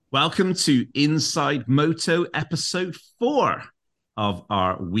Welcome to Inside Moto episode 4 of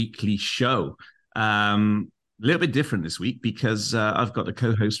our weekly show. A little bit different this week because I've got a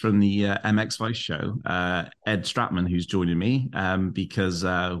co-host from the MX Vice show, Ed Stratmann, who's joining me because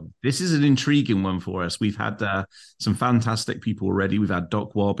this is an intriguing one for us. We've had some fantastic people already. We've had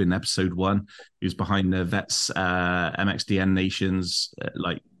Doc Wobb in episode 1, who's behind the Vets MXDN Nations,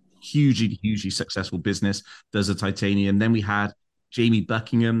 like hugely successful business, does a titanium. Then we had Jamie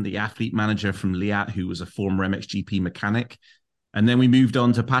Buckingham, the athlete manager from Liat, who was a former MXGP mechanic. And then we moved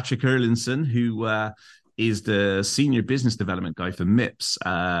on to Patrick Erlinson, who is the senior business development guy for MIPS,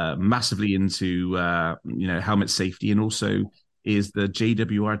 massively into helmet safety, and also is the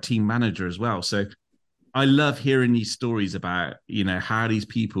JWR team manager as well. So I love hearing these stories about how these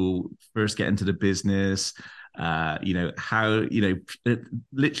people first get into the business. How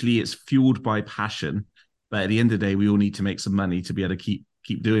literally it's fueled by passion, but at the end of the day, we all need to make some money to be able to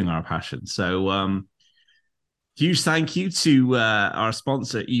keep doing our passion. So huge thank you to our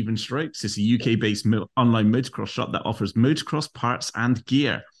sponsor, Even Strokes. It's a UK-based online motocross shop that offers motocross parts and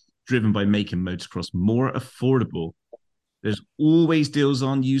gear, driven by making motocross more affordable. There's always deals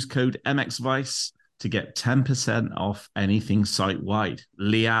on. Use code MXVICE to get 10% off anything site-wide.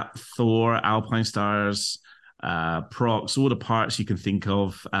 Liat, Thor, Alpine Stars, Prox, all the parts you can think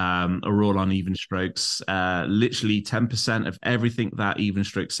of are all on Even Strokes. Literally 10% of everything that Even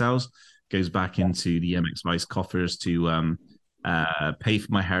Strokes sells goes back into the MX Vice coffers to pay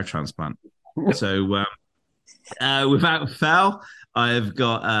for my hair transplant. So without fail, I've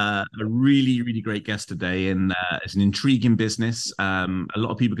got a really great guest today, and it's an intriguing business. A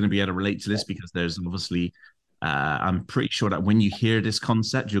lot of people are going to be able to relate to this because there's obviously, I'm pretty sure that when you hear this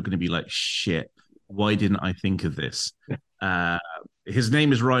concept, you're going to be like, shit, why didn't I think of this? His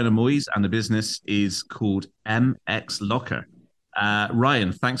name is Ryan Amoils, and the business is called MX Locker.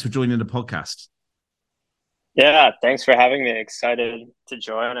 Ryan, thanks for joining the podcast. Yeah, thanks for having me. Excited to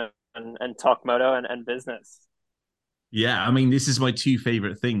join and talk moto and business. Yeah, I mean, this is my two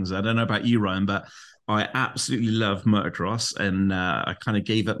favorite things. I don't know about you, Ryan, but I absolutely love motocross, and I kind of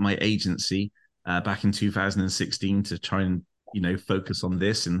gave up my agency back in 2016 to try and focus on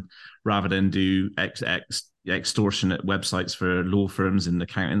this, and rather than do extortionate websites for law firms and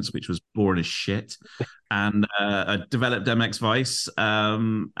accountants, which was boring as shit. And I developed MX Vice,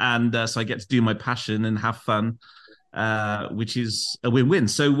 and so I get to do my passion and have fun, which is a win-win.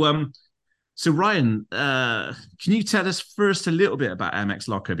 So Ryan, can you tell us first a little bit about MX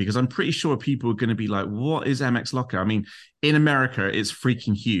Locker? Because I'm pretty sure people are going to be like, what is MX Locker? I mean, in America, it's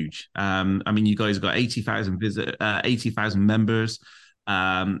freaking huge. I mean, you guys got 80,000 members.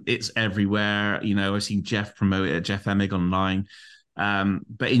 It's everywhere. I've seen Jeff promote it, Jeff Emig online.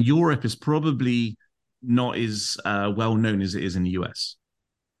 But in Europe, it's probably not as well known as it is in the US.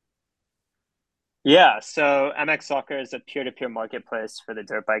 Yeah, so MX Soccer is a peer-to-peer marketplace for the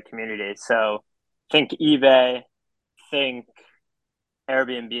dirt bike community. So think eBay, think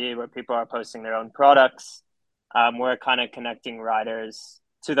Airbnb, where people are posting their own products. We're kind of connecting riders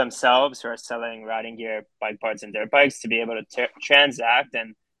to themselves who are selling riding gear, bike parts, and dirt bikes to be able to transact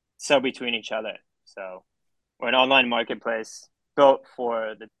and sell between each other. So we're an online marketplace built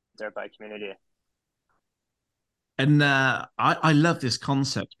for the dirt bike community. And I love this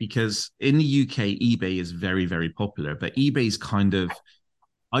concept because in the UK, eBay is very popular, but eBay's kind of,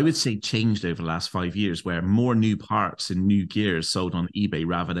 I would say, changed over the last 5 years, where more new parts and new gears sold on eBay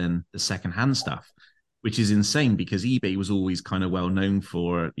rather than the secondhand stuff, which is insane because eBay was always kind of well known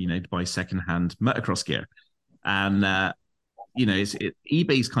for, to buy secondhand motocross gear. And,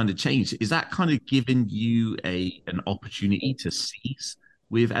 eBay's kind of changed. Is that kind of giving you an opportunity to seize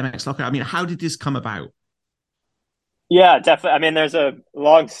with MX Locker? I mean, how did this come about? Yeah, definitely. I mean, there's a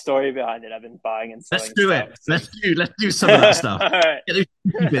long story behind it. I've been buying and Let's selling do stuff. it. So. Let's do some of that stuff. All right. Get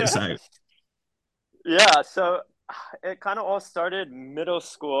those bits out. Yeah, so it kind of all started middle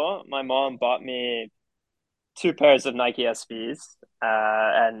school. My mom bought me two pairs of Nike SBs,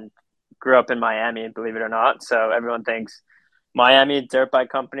 and grew up in Miami, believe it or not. So everyone thinks Miami dirt bike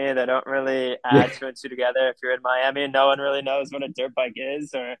company. They don't really Yeah. add two and two together. If you're in Miami, no one really knows what a dirt bike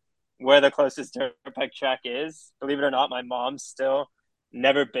is or where the closest dirt bike track is. Believe it or not, my mom's still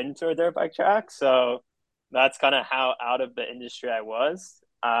never been to a dirt bike track. So that's kind of how out of the industry I was.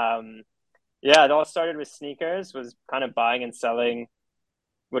 Yeah, it all started with sneakers, was kind of buying and selling,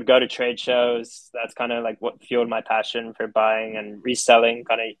 would go to trade shows. That's kind of like what fueled my passion for buying and reselling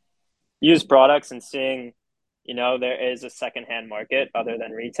kind of used products and seeing, there is a secondhand market other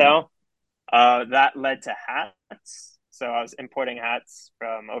than retail. That led to hats. So I was importing hats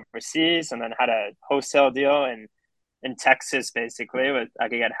from overseas and then had a wholesale deal in in Texas, basically. I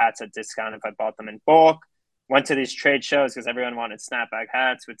could get hats at discount if I bought them in bulk. Went to these trade shows because everyone wanted snapback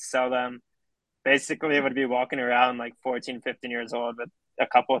hats, would sell them. Basically, I would be walking around like 14, 15 years old with a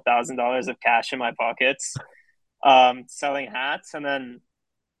couple of $1,000s of cash in my pockets, selling hats, and then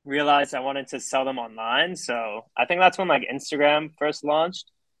realized I wanted to sell them online. So I think that's when like Instagram first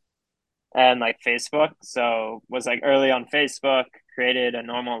launched and like Facebook. So was like early on Facebook, created a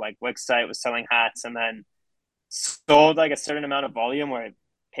normal like Wix site, was selling hats, and then sold like a certain amount of volume where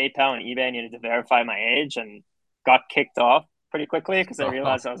PayPal and eBay needed to verify my age, and got kicked off pretty quickly because I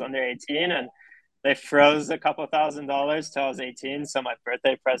realized I was under 18, and they froze a couple $1,000s till I was 18. So my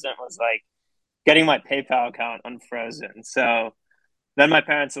birthday present was like getting my PayPal account unfrozen. So then my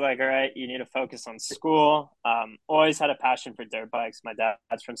parents were like, all right, you need to focus on school. Always had a passion for dirt bikes. My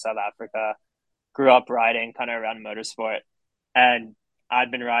dad's from South Africa, grew up riding kind of around motorsport. And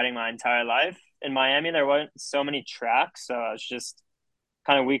I'd been riding my entire life. In Miami, there weren't so many tracks. So I was just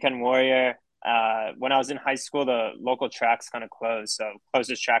kind of weekend warrior. When I was in high school, the local tracks kind of closed. So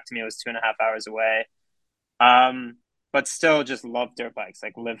closest track to me was 2.5 hours away. But still just loved dirt bikes,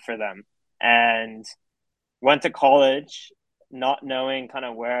 like lived for them. And went to college not knowing kind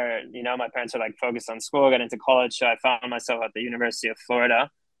of where, my parents were like focused on school, got into college. So I found myself at the University of Florida.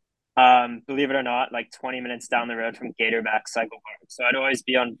 Believe it or not, like 20 minutes down the road from Gatorback Cycle Park. So I'd always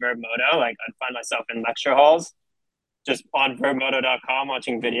be on VurbMoto. Like I'd find myself in lecture halls, just on verbmoto.com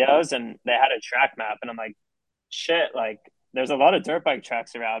watching videos, and they had a track map. And I'm like, shit, like there's a lot of dirt bike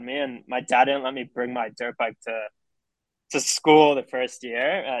tracks around me. And my dad didn't let me bring my dirt bike to school the first year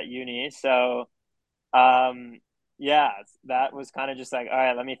at uni. So yeah, that was kind of just like, all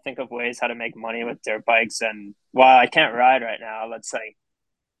right, let me think of ways how to make money with dirt bikes. And while I can't ride right now,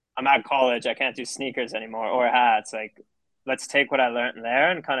 I'm at college, I can't do sneakers anymore or hats. Like, let's take what I learned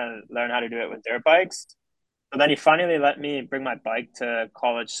there and kind of learn how to do it with dirt bikes. So then he finally let me bring my bike to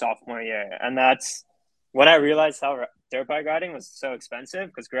college sophomore year. And that's when I realized how dirt bike riding was so expensive,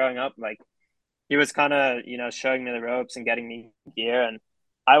 because growing up, like, he was kind of, showing me the ropes and getting me gear. And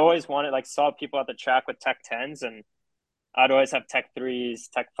I always saw people at the track with Tech 10s, and I'd always have Tech 3s,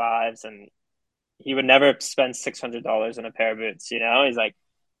 Tech 5s, and he would never spend $600 on a pair of boots. He's like,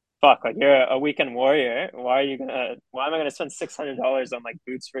 fuck, like you're a weekend warrior. Why am I gonna spend $600 on like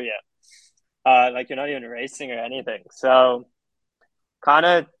boots for you? Like you're not even racing or anything. So kind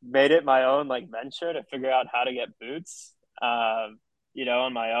of made it my own like venture to figure out how to get boots, on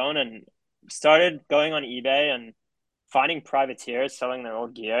my own, and started going on eBay and finding privateers selling their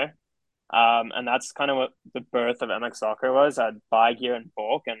old gear. And that's kind of what the birth of MX Soccer was. I'd buy gear in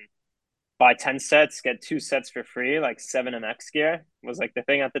bulk and buy 10 sets, get 2 sets for free, like 7MX gear was like the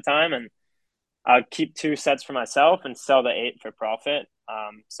thing at the time. And I'd keep 2 sets for myself and sell the 8 for profit.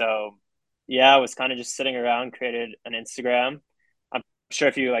 So yeah, I was kind of just sitting around, created an Instagram. I'm sure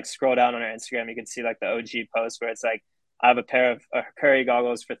if you like scroll down on our Instagram, you can see like the OG post where it's like, I have a pair of Curry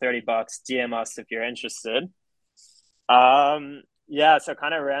goggles for $30. DM us if you're interested. Yeah, so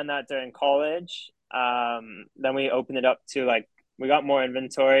kind of ran that during college. Then we opened it up to like, we got more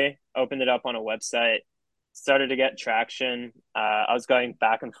inventory, opened it up on a website, started to get traction. I was going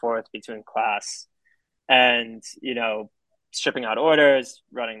back and forth between class and, shipping out orders,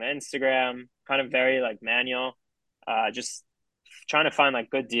 running the Instagram, kind of very like manual, just trying to find like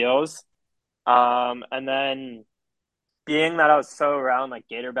good deals. And then being that I was so around like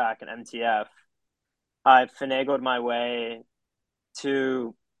Gatorback and MTF, I finagled my way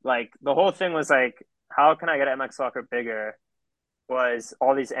to like, the whole thing was like, how can I get MX Soccer bigger? Was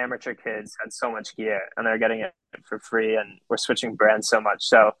all these amateur kids had so much gear and they're getting it for free, and we're switching brands so much.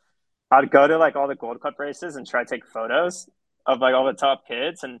 So I'd go to like all the Gold Cup races and try to take photos of like all the top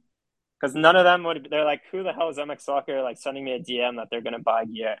kids, and because none of them they're like, who the hell is MX Soccer, like sending me a DM that they're gonna buy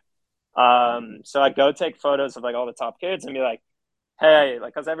gear. So I'd go take photos of like all the top kids and be like, hey,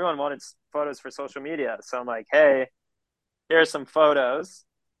 like, because everyone wanted photos for social media. So I'm like, hey, here's some photos.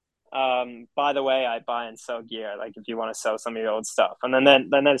 By the way, I buy and sell gear. Like, if you want to sell some of your old stuff, and then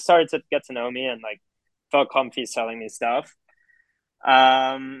they started to get to know me and like felt comfy selling me stuff.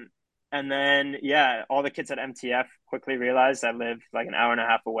 And then yeah, all the kids at MTF quickly realized I lived like an hour and a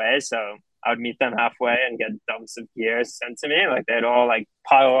half away, so I would meet them halfway and get dumps of gear sent to me. Like they'd all like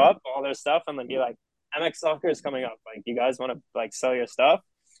pile up all their stuff and then be like, MX Soccer is coming up. Like, you guys want to like sell your stuff?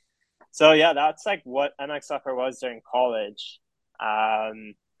 So yeah, that's like what MX Soccer was during college.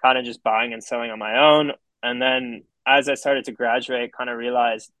 Kind of just buying and selling on my own. And then as I started to graduate, kind of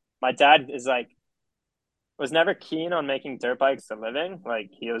realized my dad is like, was never keen on making dirt bikes a living. Like,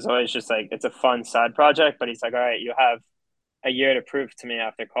 he was always just like, it's a fun side project, but he's like, all right, you have a year to prove to me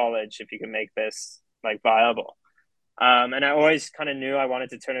after college if you can make this like viable. And I always kind of knew I wanted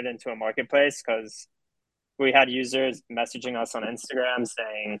to turn it into a marketplace because we had users messaging us on Instagram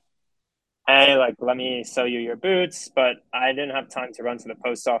saying, hey, like, let me sell you your boots. But I didn't have time to run to the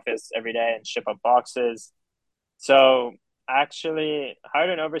post office every day and ship up boxes. So I actually hired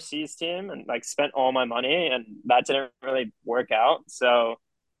an overseas team and like spent all my money, and that didn't really work out. So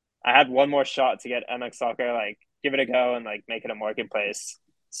I had one more shot to get MX Soccer, like give it a go and like make it a marketplace.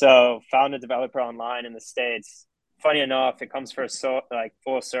 So found a developer online in the States. Funny enough, it comes for like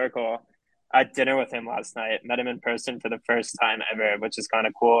full circle. I had dinner with him last night, met him in person for the first time ever, which is kind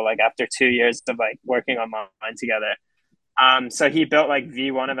of cool. Like after 2 years of like working online together. So he built like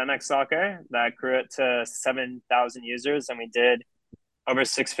V1 of MX Soccer that grew it to 7,000 users, and we did over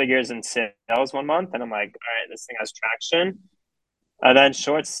six figures in sales one month. And I'm like, all right, this thing has traction. And then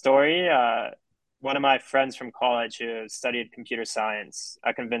short story, one of my friends from college who studied computer science,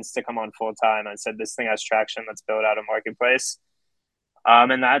 I convinced to come on full time. I said, this thing has traction. Let's build out a marketplace.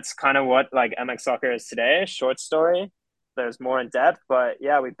 And that's kind of what like MX Soccer is today. Short story. There's more in depth, but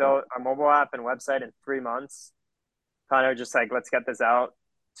yeah, we built our mobile app and website in 3 months. Kind of just like, let's get this out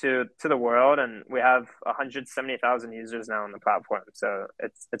to the world. And we have 170,000 users now on the platform. So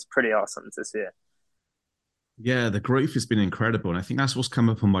it's pretty awesome to see it. Yeah, the growth has been incredible, and I think that's what's come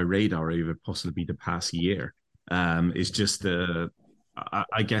up on my radar over possibly the past year. Is just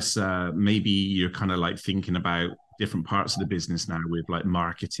I guess maybe you're kind of like thinking about different parts of the business now with like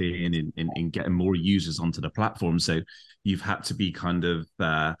marketing and getting more users onto the platform. So you've had to be kind of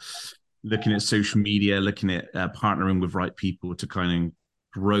looking at social media, looking at partnering with right people to kind of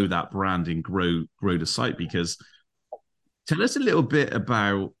grow that brand and grow the site. Because tell us a little bit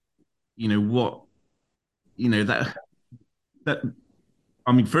about what that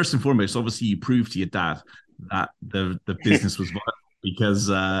I mean, first and foremost, obviously you proved to your dad that the business was viable because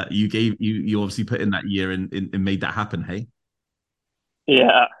you obviously put in that year and made that happen. Hey.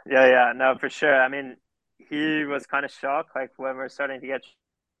 Yeah. No, for sure. I mean, he was kind of shocked, like when we're starting to get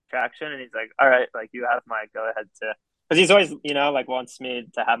traction, and he's like, "All right, like you have my go ahead to," because he's always, like wants me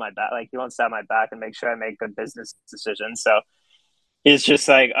to have my back, like he wants to have my back and make sure I make good business decisions. So he's just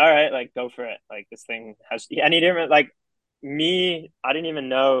like, "All right, like go for it. Like this thing has," and he didn't like me. I didn't even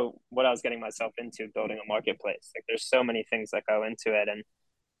know what I was getting myself into building a marketplace. Like there's so many things that go into it, and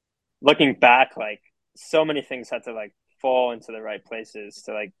looking back, like so many things had to like fall into the right places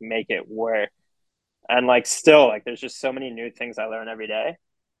to like make it work. And like still, like there's just so many new things I learn every day.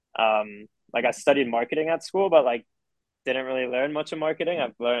 Like I studied marketing at school, but like didn't really learn much of marketing.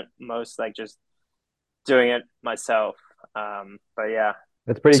 I've learned most like just doing it myself. But yeah.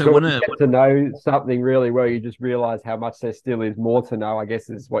 It's pretty So cool. when You get to know something really well. You just realize how much there still is more to know, I guess,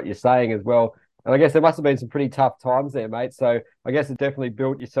 is what you're saying as well. And I guess there must have been some pretty tough times there, mate. So I guess it definitely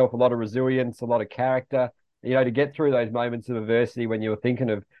built yourself a lot of resilience, a lot of character, to get through those moments of adversity when you were thinking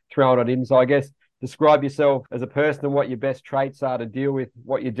of throwing it in. So I guess describe yourself as a person and what your best traits are to deal with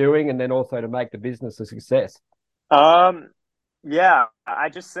what you're doing and then also to make the business a success. Um, yeah, I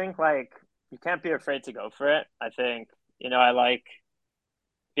just think like you can't be afraid to go for it. I think, I like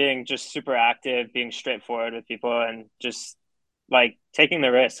being just super active, being straightforward with people, and just like taking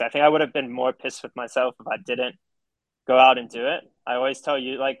the risk. I think I would have been more pissed with myself if I didn't go out and do it. I always tell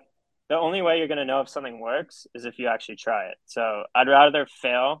you, like, the only way you're going to know if something works is if you actually try it. So I'd rather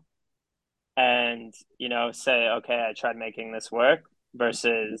fail and, say, okay, I tried making this work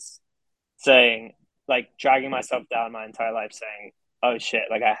versus saying, like, dragging myself down my entire life saying, oh shit,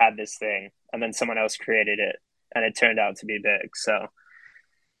 like I had this thing and then someone else created it and it turned out to be big. So,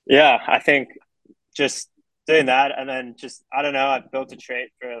 yeah, I think just doing that, and then just I don't know, I've built a trait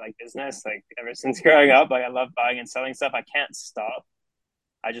for like business like ever since growing up. Like I love buying and selling stuff. I can't stop.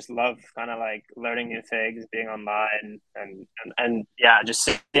 I just love kind of like learning new things, being online, and yeah, just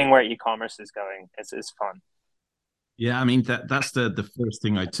seeing where e-commerce is going. It's fun. Yeah, I mean that's the first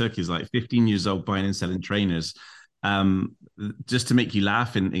thing I took is like 15 years old buying and selling trainers. Just to make you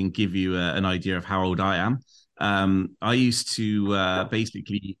laugh and give you an idea of how old I am. I used to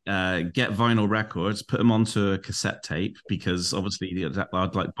basically get vinyl records, put them onto a cassette tape because obviously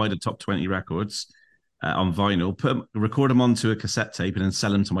I'd like buy the top 20 records on vinyl, record them onto a cassette tape, and then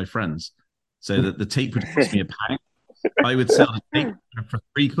sell them to my friends. So that the tape would cost me a pound. I would sell the tape for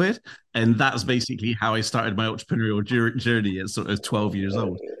 £3, and that's basically how I started my entrepreneurial journey at sort of 12 years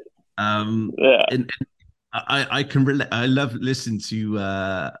old. Yeah. And I can relate. I love listening to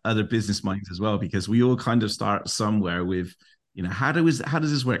other business minds as well because we all kind of start somewhere with, how does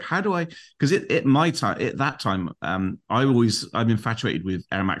this work? How do I? Because at my time, at that time, I'm infatuated with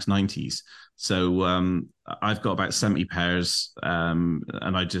Air Max 90s. So I've got about 70 pairs, and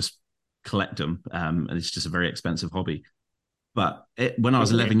I just collect them, and it's just a very expensive hobby. But when I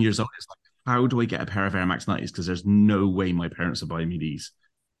was Mm-hmm. 11 years old, it's like, how do I get a pair of Air Max 90s? Because there's no way my parents are buying me these.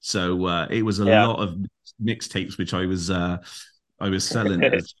 So it was a Yeah. lot of mixtapes which I was selling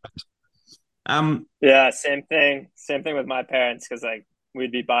as Yeah, same thing. Same thing with my parents because like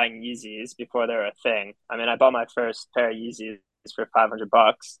we'd be buying Yeezys before they were a thing. I mean, I bought my first pair of Yeezys for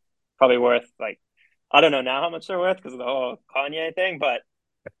 $500, probably worth like I don't know now how much they're worth because of the whole Kanye thing, but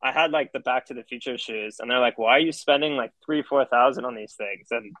I had like the Back to the Future shoes, and they're like, "Why are you spending like 3,000-4,000 on these things?"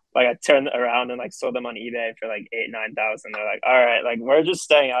 And like I turned around and like sold them on eBay for like 8,000-9,000. They're like, "All right, like we're just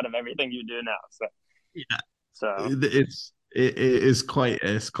staying out of everything you do now." yeah, So it's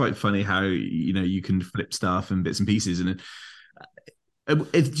quite funny how you can flip stuff and bits and pieces. And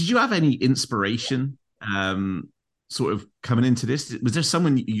did you have any inspiration sort of coming into this? Was there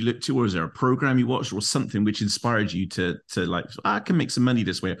someone you looked to, or was there a program you watched, or something which inspired you to like, I can make some money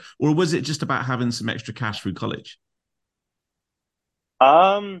this way? Or was it just about having some extra cash through college?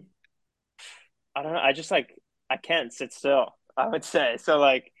 um, I don't know. I just like I can't sit still. I would say so.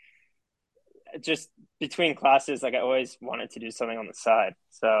 Like just between classes, like I always wanted to do something on the side.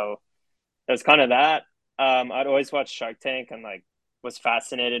 So it was kind of that. I'd always watch Shark Tank and like was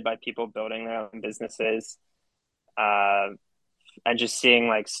fascinated by people building their own businesses. Uh, and just seeing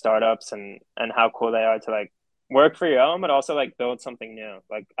like startups and how cool they are to like work for your own, but also like build something new.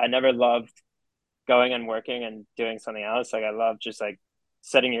 Like I never loved going and working and doing something else. Like I love just like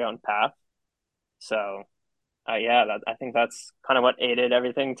setting your own path. So yeah, I think that's kind of what aided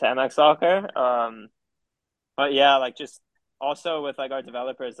everything to MX Soccer. But yeah, like just also with like our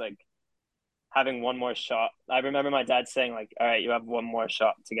developers, like having one more shot. I remember my dad saying like, "All right, you have one more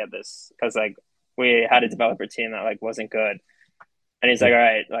shot to get this," because like we had a developer team that like wasn't good, and he's like, "All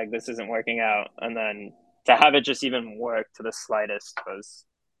right, like this isn't working out," and then to have it just even work to the slightest was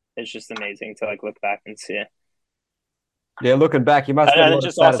it's just amazing to like look back and see. Yeah, looking back, you must get a And lot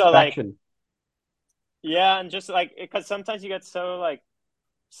of just also like satisfaction. yeah, and just like because sometimes you get so like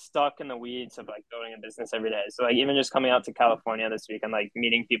stuck in the weeds of like building a business every day. So like even just coming out to California this week and like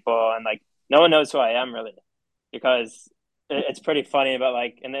meeting people and like no one knows who I am really because it's pretty funny. But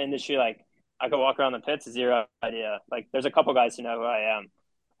like in the industry, like I could walk around the pits, zero idea. Like there's a couple guys who know who I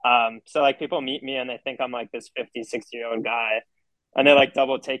am. So like people meet me and they think I'm like this 50, 60-year-old guy. And they like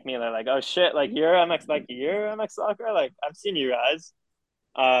double take me. And they're like, "Oh shit, you're MX Soccer? Like I've seen you guys."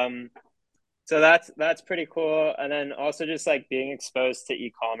 Um, so that's pretty cool. And then also just like being exposed to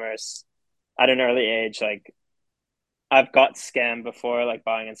e-commerce at an early age, like I've got scammed before, like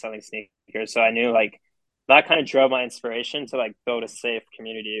buying and selling sneakers. So I knew like that kind of drove my inspiration to like build a safe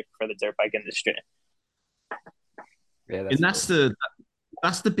community for the dirt bike industry. Yeah, And that's cool.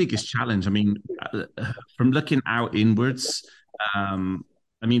 that's the biggest challenge. I mean, from looking out inwards, um,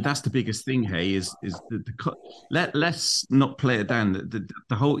 I mean that's the biggest thing. Hey, is let's not play it down.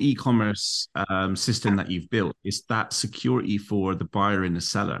 The whole e-commerce system that you've built is that security for the buyer and the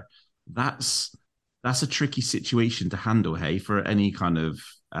seller. That's that's a tricky situation to handle. Hey, for any kind of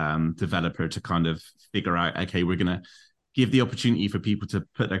developer to kind of figure out. Okay, we're gonna give the opportunity for people to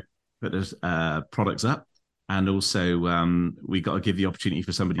put their products up, and also we got to give the opportunity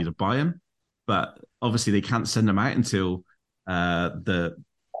for somebody to buy them. But obviously, they can't send them out until the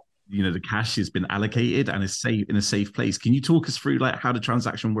the cash has been allocated and is safe in a safe place. Can you talk us through like how the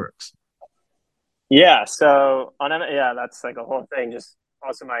transaction works? Yeah, so yeah, that's like a whole thing. Just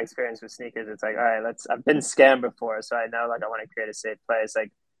also my experience with sneakers. It's like, all right, I've been scammed before, so I know like I want to create a safe place.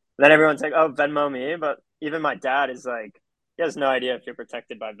 Like then everyone's like, oh, Venmo me, but even my dad is like, he has no idea if you're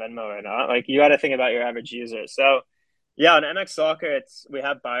protected by Venmo or not. Like you got to think about your average user. So yeah, on MX Soccer, it's we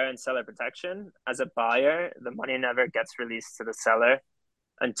have buyer and seller protection. As a buyer, the money never gets released to the seller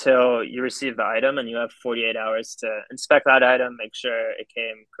until you receive the item, and you have 48 hours to inspect that item, make sure it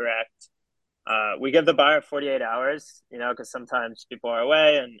came correct. We give the buyer 48 hours, because sometimes people are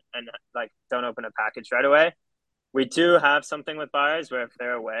away and like don't open a package right away. We do have something with buyers where if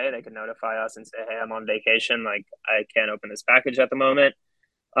they're away, they can notify us and say, "Hey, I'm on vacation. Like I can't open this package at the moment."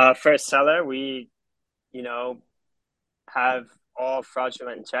 For a seller, we, you know, have all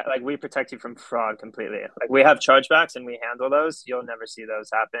fraudulent check. Like we protect you from fraud completely. Like we have chargebacks and we handle those. You'll never see those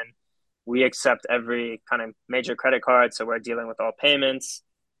happen. We accept every kind of major credit card, so we're dealing with all payments.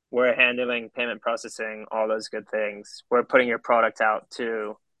 We're handling payment processing, all those good things. We're putting your product out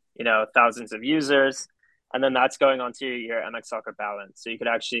to, thousands of users, and then that's going onto your MX Soccer balance. So you could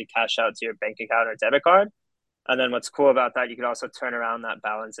actually cash out to your bank account or debit card. And then what's cool about that, you could also turn around that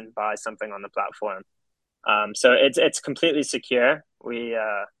balance and buy something on the platform. So it's completely secure. We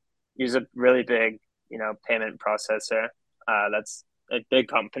use a really big, payment processor. That's a big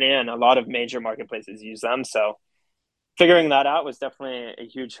company, and a lot of major marketplaces use them. So figuring that out was definitely a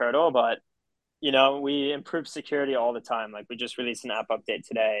huge hurdle, but we improve security all the time. Like we just released an app update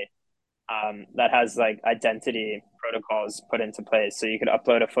today that has like identity protocols put into place. So you could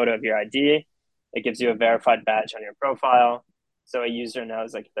upload a photo of your ID. It gives you a verified badge on your profile. So a user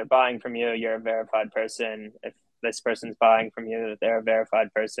knows like if they're buying from you, you're a verified person. If this person's buying from you, they're a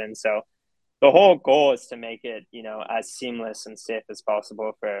verified person. So the whole goal is to make it, as seamless and safe as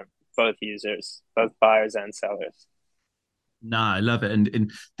possible for both users, both buyers and sellers. No, I love it.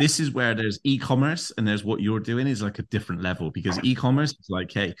 And this is where there's e-commerce and there's what you're doing is like a different level because e-commerce is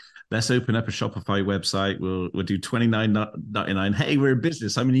like, hey, let's open up a Shopify website. We'll do 29.99. Hey, we're a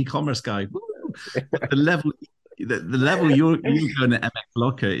business. I'm an e-commerce guy. Woo! But the level you're going at MX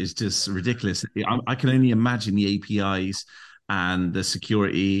Locker is just ridiculous. I can only imagine the APIs and the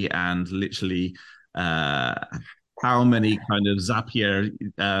security and literally how many kind of Zapier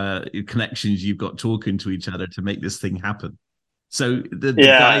connections you've got talking to each other to make this thing happen. So the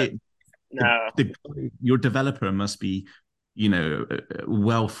Yeah, guy, no, your developer must be,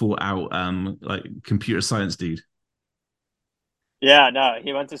 well thought out, like computer science dude. yeah, no.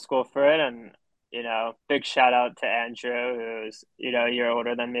 He went to school for it, and big shout out to Andrew, who's a year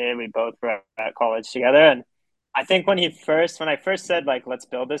older than me. We both were at college together, and I think when I first said like let's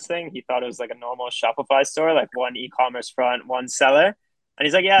build this thing, he thought it was like a normal Shopify store, like one e-commerce front, one seller, and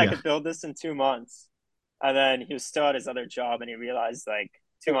he's like, yeah, I Yeah. could build this in 2 months. And then he was still at his other job and he realized like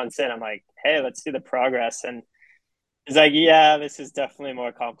 2 months in, I'm like, hey, let's see the progress. And he's like, yeah, this is definitely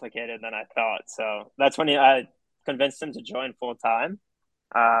more complicated than I thought. So that's when I convinced him to join full time.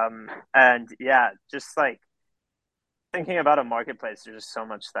 And yeah, just like thinking about a marketplace, there's just so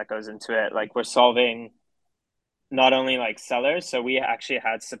much that goes into it. Like we're solving not only like sellers, so we actually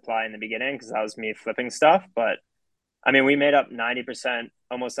had supply in the beginning because that was me flipping stuff, but I mean, we made up 90%,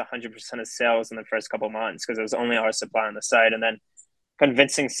 almost 100% of sales in the first couple of months because it was only our supply on the site. And then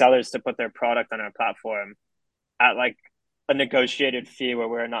convincing sellers to put their product on our platform at like a negotiated fee where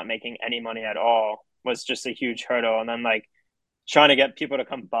we're not making any money at all was just a huge hurdle. And then like trying to get people to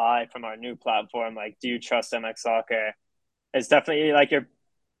come buy from our new platform, like, do you trust MX Locker? It's definitely like you're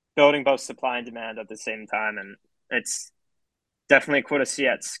building both supply and demand at the same time. And it's definitely cool to see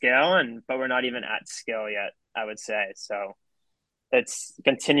at scale. But we're not even at scale yet, I would say. So it's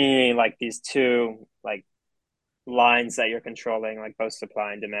continuing like these two like lines that you're controlling, like both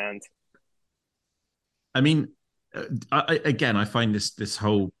supply and demand. I mean, I find this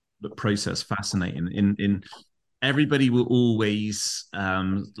whole process fascinating. In everybody will always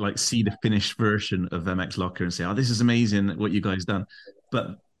like see the finished version of MX Locker and say, "Oh, this is amazing what you guys done,"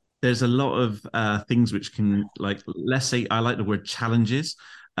 but there's a lot of things which can like let's say I like the word challenges.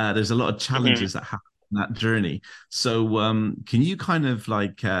 There's a lot of Mm-hmm. challenges that happen in that journey. So can you kind of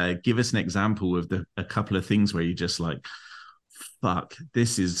like give us an example of a couple of things where you just like, fuck,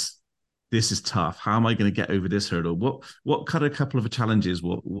 this is tough. How am I going to get over this hurdle? What kind of couple of challenges?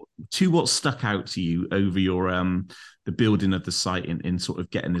 What stuck out to you over your the building of the site in sort of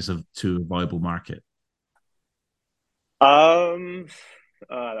getting this to a viable market? Um,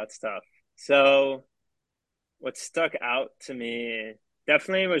 that's tough. So what stuck out to me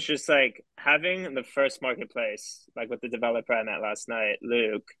definitely was just like having the first marketplace, like with the developer I met last night,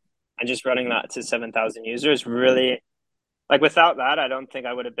 Luke, and just running that to 7,000 users really like without that, I don't think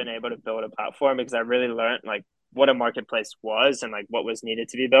I would have been able to build a platform because I really learned like what a marketplace was and like what was needed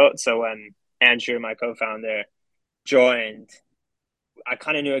to be built. So when Andrew, my co-founder, joined, I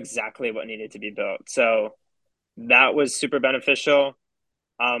kind of knew exactly what needed to be built. So that was super beneficial.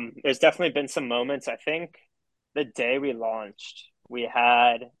 There's definitely been some moments. I think the day we launched, we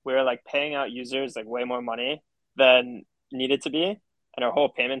were like paying out users like way more money than needed to be, and our whole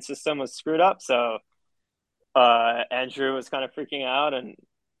payment system was screwed up. So Andrew was kind of freaking out, and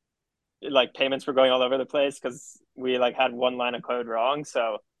like payments were going all over the place because we like had one line of code wrong.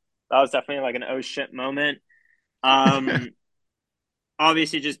 So that was definitely like an oh shit moment. Um,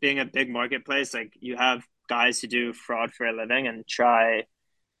 Obviously, just being a big marketplace, like you have guys who do fraud for a living and try,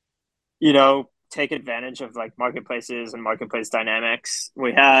 take advantage of like marketplaces and marketplace dynamics.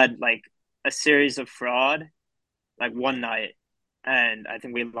 We had like a series of fraud like one night, and I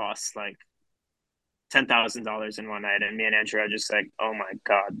think we lost like $10,000 in one night. And me and Andrew are just like, oh my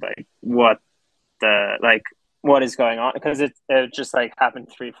god, like what is going on? Because it just like happened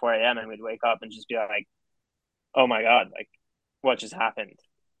 3 4 a.m. and we'd wake up and just be like, oh my god, like what just happened?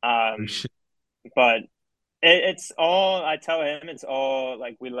 Oh, Um, shit. but it's all I tell him. It's all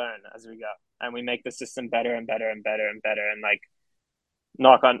like we learn as we go, and we make the system better and better and better and better. And like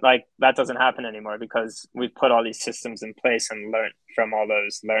knock on, like, that doesn't happen anymore because we've put all these systems in place and learned from all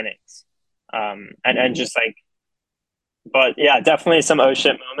those learnings. And just like, but yeah, definitely some oh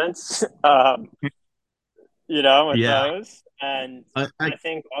shit moments, with Yeah. those. And I, I, I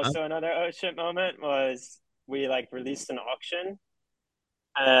think I also another oh shit moment was we like released an auction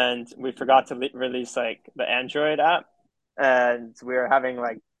and we forgot to release like the Android app. And we were having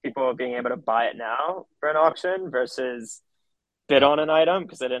like people being able to buy it now for an auction versus bid on an item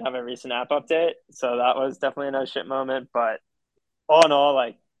because they didn't have a recent app update. So that was definitely a no shit moment. But all in all,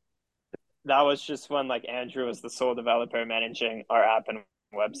 like that was just when like Andrew was the sole developer managing our app and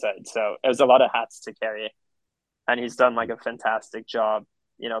website. So it was a lot of hats to carry. And he's done like a fantastic job,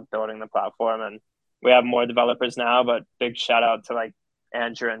 building the platform. And we have more developers now, but big shout out to like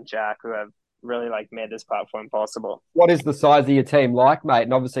Andrew and Jack who have really like made this platform possible. What is the size of your team like, mate?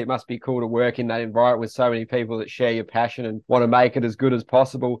 And obviously, it must be cool to work in that environment with so many people that share your passion and want to make it as good as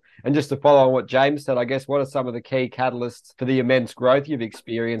possible. And just to follow on what James said, I guess, what are some of the key catalysts for the immense growth you've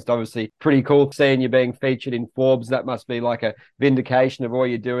experienced? Obviously, pretty cool seeing you being featured in Forbes. That must be like a vindication of all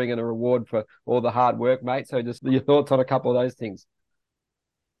you're doing and a reward for all the hard work, mate. So, just your thoughts on a couple of those things.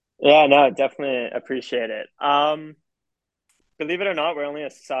 Yeah, no, definitely appreciate it. Believe it or not, we're only a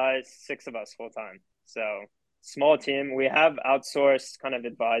size six of us full time. So small team. We have outsourced kind of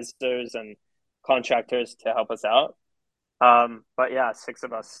advisors and contractors to help us out. But yeah, six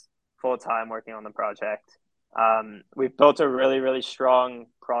of us full time working on the project. We've built a really, really strong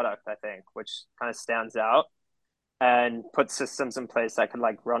product, I think, which kind of stands out and put systems in place that could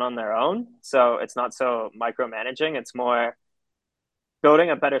like run on their own. So it's not so micromanaging. It's more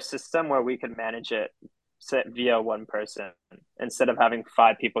building a better system where we could manage it via one person instead of having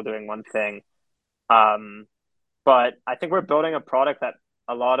five people doing one thing. Um, but I think we're building a product that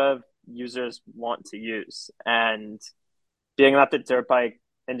a lot of users want to use. And being that the dirt bike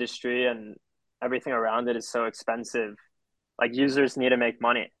industry and everything around it is so expensive, like users need to make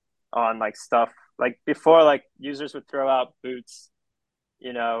money on like stuff. Like before, like users would throw out boots,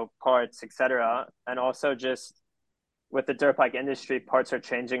 parts, etc. And also just with the dirt bike industry, parts are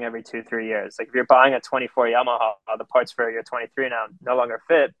changing every 2-3 years. Like if you're buying a 24 Yamaha, the parts for your 23 now no longer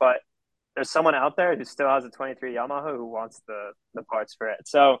fit, but there's someone out there who still has a 23 Yamaha who wants the parts for it.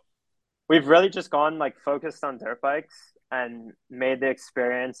 So we've really just gone like focused on dirt bikes and made the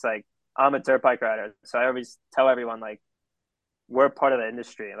experience like I'm a dirt bike rider. So I always tell everyone like we're part of the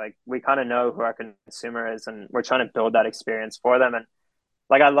industry. Like we kind of know who our consumer is and we're trying to build that experience for them. And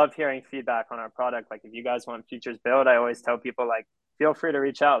like I love hearing feedback on our product. Like if you guys want features built, I always tell people like feel free to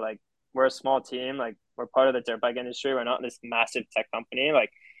reach out. Like we're a small team, like we're part of the dirt bike industry. We're not this massive tech company.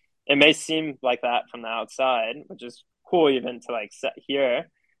 Like it may seem like that from the outside, which is cool even to like set here,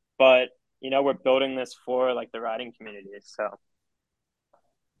 but we're building this for like the riding community. So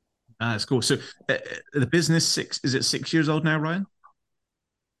that's cool. So the business is it 6 years old now, Ryan?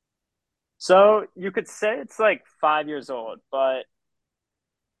 so you could say it's like 5 years old, but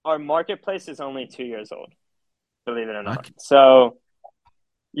our marketplace is only 2 years old, believe it or not. Okay. So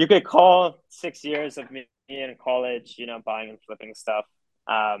you could call 6 years of me in college, buying and flipping stuff,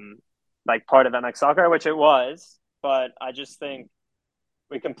 like part of MX Soccer, which it was. But I just think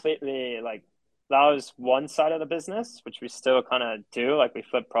we completely like that was one side of the business, which we still kind of do, like we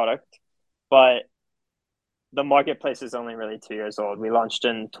flip product. But the marketplace is only really 2 years old. We launched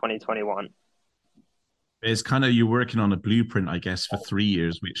in 2021. It's kind of you're working on a blueprint, I guess, for 3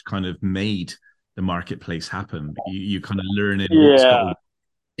 years, which kind of made the marketplace happen. You kind of learning what's got to. Yeah.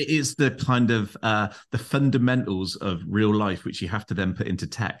 It is the kind of the fundamentals of real life, which you have to then put into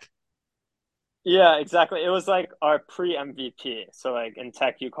tech. Yeah, exactly. It was like our pre MVP. So like in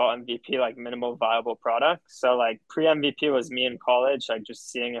tech, you call MVP like minimal viable product. So like pre MVP was me in college, like just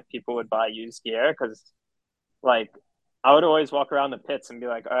seeing if people would buy used gear because like I would always walk around the pits and be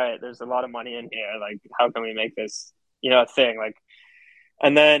like, all right, there's a lot of money in here. Like, how can we make this, a thing? Like,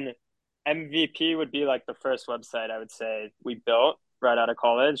 and then MVP would be like the first website I would say we built right out of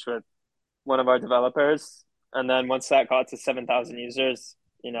college with one of our developers. And then once that got to 7,000 users,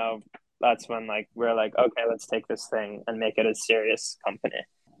 that's when like we're like, okay, let's take this thing and make it a serious company.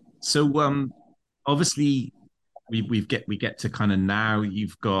 So obviously we get to kind of now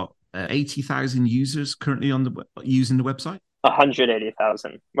you've got 80,000 users currently on the using the website.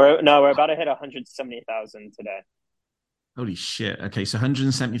 180,000. We're about to hit 170,000 today. Holy shit. Okay, so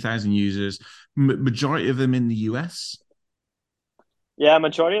 170,000 users, majority of them in the US. Yeah,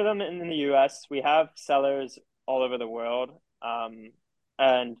 majority of them in the US. We have sellers all over the world.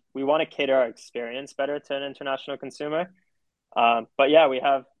 And we want to cater our experience better to an international consumer. But yeah, we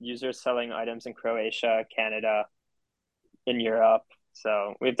have users selling items in Croatia, Canada, in Europe,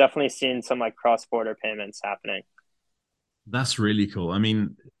 So we've definitely seen some like cross-border payments happening. That's really cool. I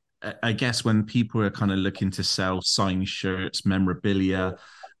mean, I guess when people are kind of looking to sell signed shirts, memorabilia,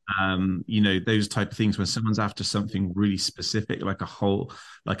 those type of things, when someone's after something really specific, like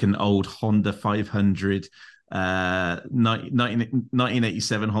an old Honda 500,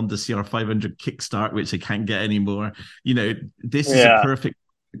 1987 Honda CR 500 Kickstart, which they can't get anymore. This is a Yeah. perfect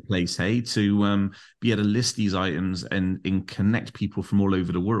place, hey, to be able to list these items and connect people from all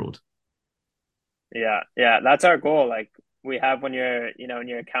over the world. Yeah, yeah, that's our goal. Like we have when you're, in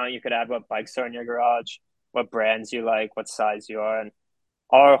your account, you could add what bikes are in your garage, what brands you like, what size you are. And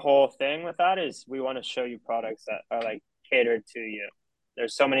our whole thing with that is we want to show you products that are like catered to you.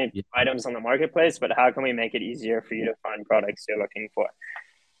 There's so many Yeah, items on the marketplace, but how can we make it easier for you to find products you're looking for?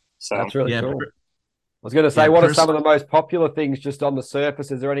 So That's really yeah, cool. I was going to say, yeah. what are some of the most popular things just on the surface?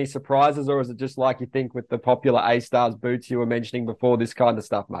 Is there any surprises, or is it just like you think with the popular A-Stars boots you were mentioning before, this kind of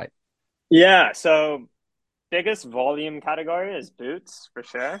stuff, mate? yeah, so biggest volume category is boots for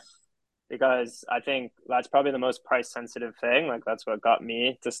sure. Because I think that's probably the most price sensitive thing. Like that's what got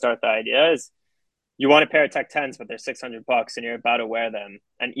me to start the idea is you want a pair of Tech 10s, but they're $600 and you're about to wear them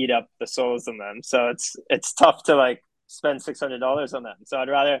and eat up the soles in them. So it's tough to like spend $600 on them. So I'd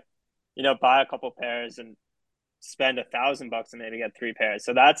rather, buy a couple pairs and spend $1,000 and maybe get 3 pairs.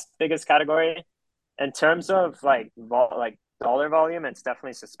 So that's biggest category. In terms of like dollar volume, it's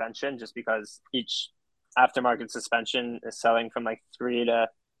definitely suspension just because each aftermarket suspension is selling from like $3,000 to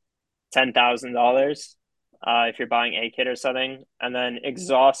 $10,000 if you're buying a kit or something. And then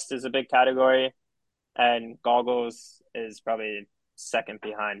exhaust is a big category, and goggles is probably second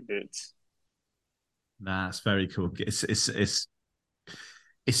behind boots. that's very cool. It's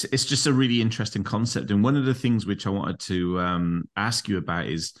just a really interesting concept, and one of the things which I wanted to ask you about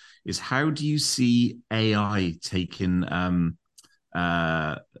is how do you see AI taking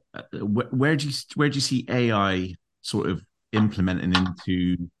where do you see AI sort of implementing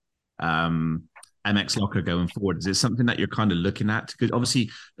into MX Locker going forward? Is it something that you're kind of looking at? Because obviously,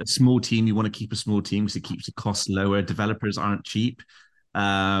 a small team, you want to keep a small team because it keeps the costs lower. Developers aren't cheap,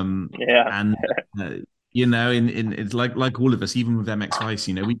 Yeah. and in it's like all of us, even with MX Vice,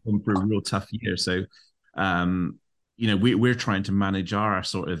 we've gone through a real tough year. So, we're trying to manage our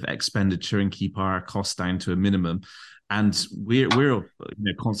sort of expenditure and keep our costs down to a minimum. And we're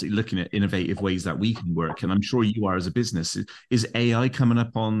constantly looking at innovative ways that we can work. And I'm sure you are as a business. Is AI coming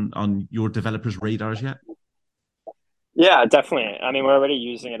up on your developers' radars yet? Yeah, definitely. I mean, we're already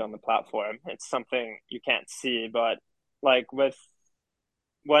using it on the platform. It's something you can't see, but like with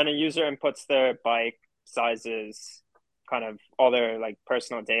when a user inputs their bike sizes, kind of all their like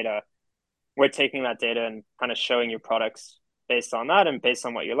personal data, we're taking that data and kind of showing you products based on that and based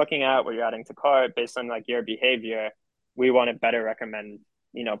on what you're looking at, what you're adding to cart, based on like your behavior, we want to better recommend,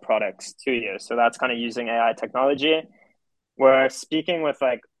 products to you. So that's kind of using AI technology. We're speaking with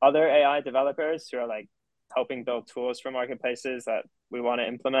like other AI developers who are like helping build tools for marketplaces that we want to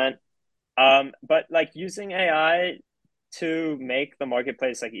implement. But like using AI to make the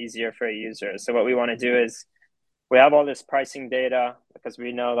marketplace like easier for a user. So what we want to do is we have all this pricing data because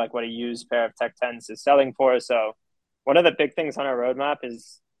we know like what a used pair of Tech 10s is selling for. So one of the big things on our roadmap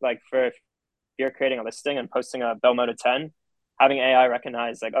is like for if you're creating a listing and posting a Bell Moto 10, having AI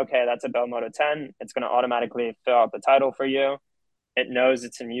recognize like, okay, that's a Bell Moto 10. It's going to automatically fill out the title for you. It knows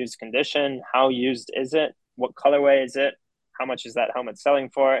it's in used condition. How used is it? What colorway is it? How much is that helmet selling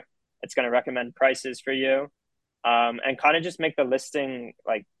for? It's going to recommend prices for you, and kind of just make the listing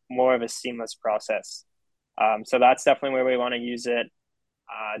like more of a seamless process. So that's definitely where we want to use it.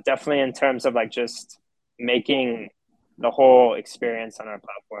 Definitely in terms of like just making the whole experience on our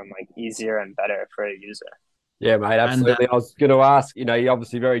platform like easier and better for a user. Yeah, mate, And absolutely. I was going to ask, you're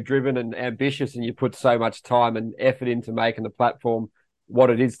obviously very driven and ambitious, and you put so much time and effort into making the platform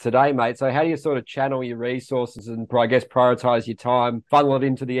what it is today, mate. So how do you sort of channel your resources and, I guess, prioritize your time, funnel it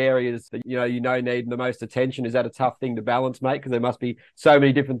into the areas that, need the most attention? Is that a tough thing to balance, mate? Because there must be so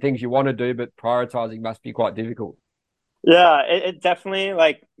many different things you want to do, but prioritizing must be quite difficult. Yeah, it definitely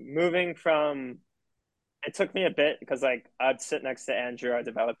like moving from it took me a bit because like I'd sit next to Andrew, our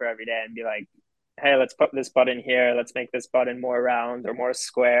developer, every day and be like, hey, let's put this button here. Let's make this button more round or more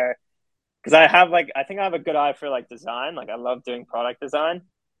square. Because I think I have a good eye for like design. Like I love doing product design.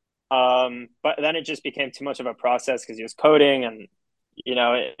 But then it just became too much of a process because he was coding and,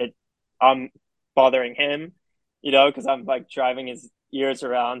 I'm bothering him, because I'm like driving his ears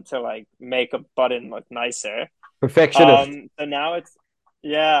around to like make a button look nicer. Perfectionist. So now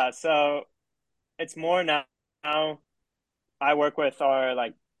yeah, so it's more now I work with our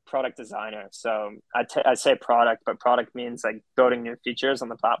like product designer. So I say product, but product means like building new features on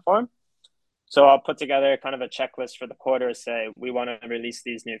the platform. So I'll put together kind of a checklist for the quarter, say we want to release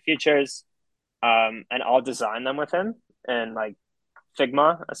these new features, and I'll design them with him. And like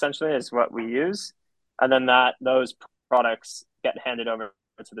Figma essentially is what we use. And then those products get handed over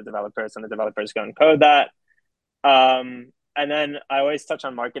to the developers, and the developers go and code that. And then I always touch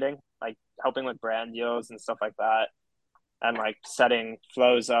on marketing, like helping with brand deals and stuff like that, and like setting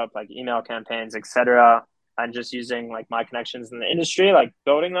flows up, like email campaigns, etc. And just using like my connections in the industry, like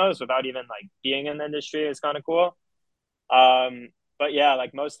building those without even like being in the industry is kind of cool. But yeah,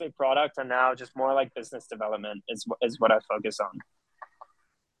 like mostly product, and now just more like business development is what I focus on.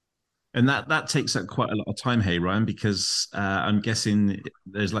 And that takes up quite a lot of time, hey Ryan, because I'm guessing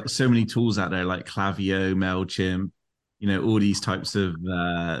there's like so many tools out there like Klaviyo, Mailchimp, all these types of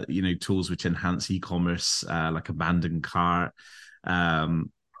tools which enhance e-commerce, like Abandoned Cart. Then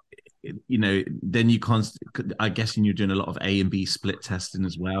I guess you're doing a lot of A and B split testing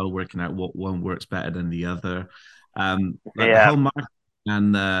as well, working out what one works better than the other. Like the whole market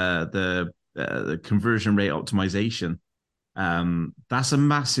and the conversion rate optimization. That's a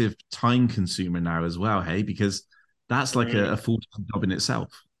massive time consumer now as well, hey, because that's like a full-time job in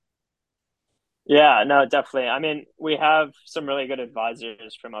itself. Yeah, no, definitely. I mean, we have some really good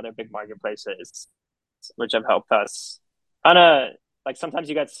advisors from other big marketplaces, which have helped us. Kind of like sometimes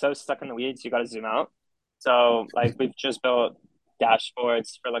you get so stuck in the weeds, you got to zoom out. So like we've just built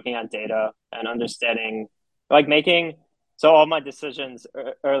dashboards for looking at data and understanding, like making. So all my decisions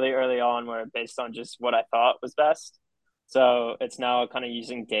early on were based on just what I thought was best. So it's now kind of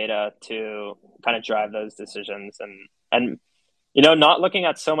using data to kind of drive those decisions, and not looking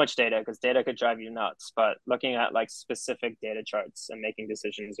at so much data because data could drive you nuts, but looking at like specific data charts and making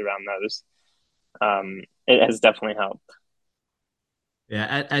decisions around those, it has definitely helped.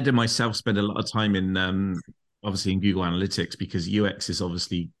 Yeah, Ed and myself spend a lot of time in obviously in Google Analytics because UX is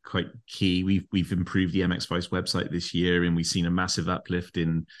obviously quite key. We've improved the MX Vice website this year, and we've seen a massive uplift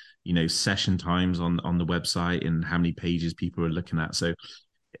in session times on the website and how many pages people are looking at. So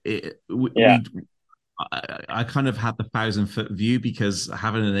I kind of had the 1,000-foot view because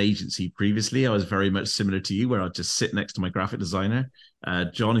having an agency previously, I was very much similar to you, where I'd just sit next to my graphic designer,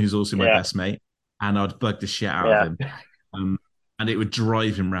 John, who's also my best mate, and I'd bug the shit out of him. And it would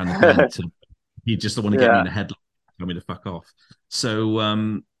drive him around the bend. He'd just want to get me in the headlock, tell me to fuck off. So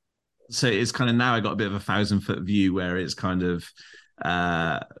it's kind of now I got a bit of a 1,000-foot view where it's kind of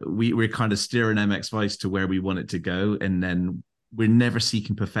we're kind of steering MX Vice to where we want it to go, and then we're never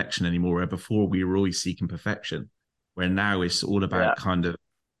seeking perfection anymore. Where before we were always seeking perfection, where now it's all about kind of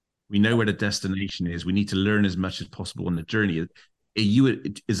we know where the destination is. We need to learn as much as possible on the journey.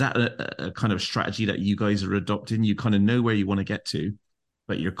 Is that a kind of strategy that you guys are adopting? You kind of know where you want to get to,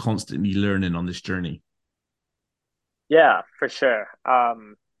 but you're constantly learning on this journey. Yeah, for sure.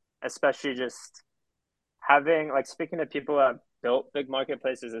 Especially just having like speaking to people who have built big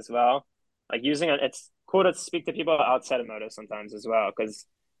marketplaces as well. Like it's cool to speak to people outside of Moto sometimes as well, because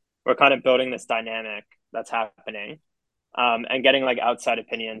we're kind of building this dynamic that's happening, and getting like outside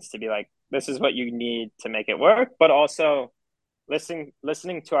opinions to be like, this is what you need to make it work, but also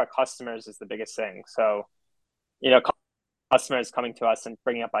listening to our customers is the biggest thing. So, customers coming to us and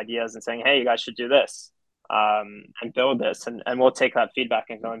bringing up ideas and saying, hey, you guys should do this, and build this. And we'll take that feedback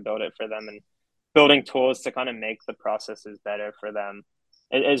and go and build it for them, and building tools to kind of make the processes better for them.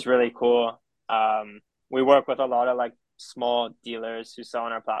 It is really cool. We work with a lot of like small dealers who sell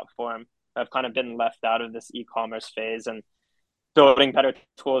on our platform have kind of been left out of this e-commerce phase, and building better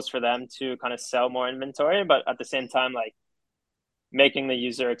tools for them to kind of sell more inventory, but at the same time, like making the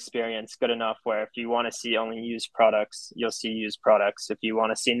user experience good enough where if you want to see only used products, you'll see used products. If you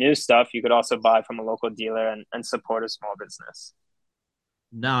want to see new stuff, you could also buy from a local dealer and support a small business.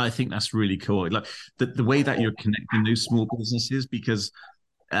 No, I think that's really cool. Like the way that you're connecting those small businesses, because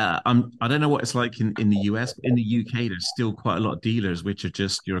I don't know what it's like in the US, but in the UK, there's still quite a lot of dealers which are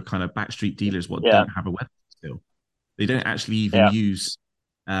just your kind of backstreet dealers what don't have a website still. They don't actually even use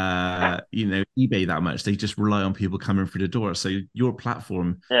eBay that much. They just rely on people coming through the door. So your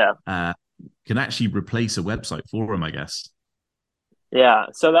platform can actually replace a website for them, I guess. Yeah.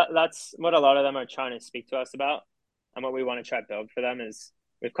 So that's what a lot of them are trying to speak to us about. And what we want to try to build for them is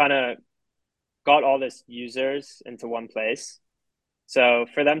we've kind of got all this users into one place. So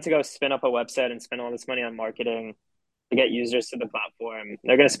for them to go spin up a website and spend all this money on marketing to get users to the platform,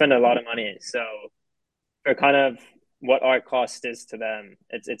 they're going to spend a lot of money. So for kind of what our cost is to them,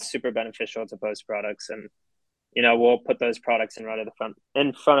 it's super beneficial to post products, and we'll put those products in front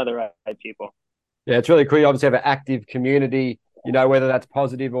of the right people. Yeah, it's really cool. You obviously have an active community whether that's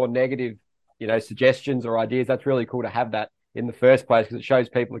positive or negative, suggestions or ideas. That's really cool to have that in the first place, because it shows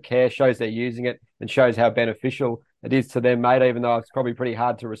people care, shows they're using it, and shows how beneficial it is to them, mate, even though it's probably pretty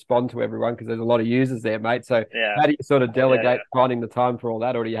hard to respond to everyone because there's a lot of users there, mate. So how do you sort of delegate finding the time for all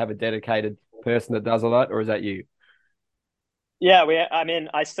that, or do you have a dedicated person that does all that, or is that you? Yeah,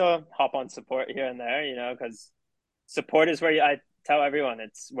 I still hop on support here and there, because support is where I tell everyone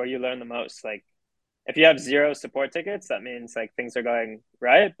it's where you learn the most. Like, if you have 0 support tickets, that means like things are going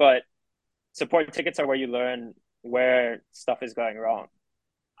right, but support tickets are where you learn where stuff is going wrong.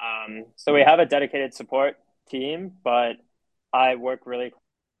 So we have a dedicated support team, but I work really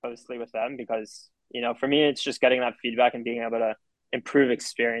closely with them because, for me, it's just getting that feedback and being able to improve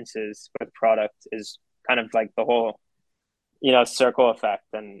experiences with product is kind of like the whole, circle effect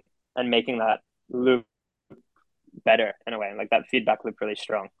and making that loop better in a way, and like that feedback loop really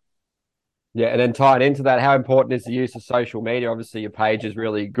strong. Yeah, and then tying into that, how important is the use of social media? Obviously, your page is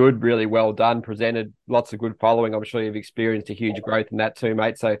really good, really well done, presented, lots of good following. I'm sure you've experienced a huge growth in that too,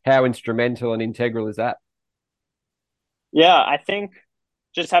 mate. So how instrumental and integral is that? Yeah, I think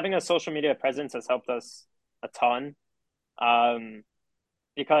just having a social media presence has helped us a ton.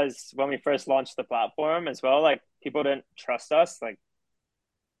 Because when we first launched the platform as well, like people didn't trust us. Like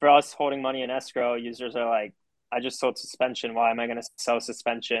for us holding money in escrow, users are like, I just sold suspension. Why am I going to sell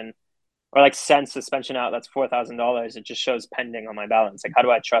suspension? Or like send suspension out, that's $4,000. It just shows pending on my balance. Like, how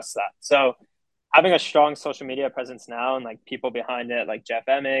do I trust that? So having a strong social media presence now and like people behind it, like Jeff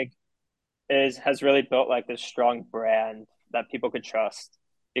Emig, has really built like this strong brand that people could trust.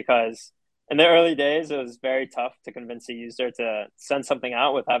 Because in the early days, it was very tough to convince a user to send something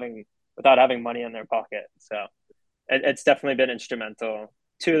out without having money in their pocket. So it's definitely been instrumental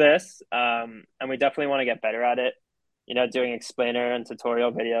to this, and we definitely want to get better at it. Doing explainer and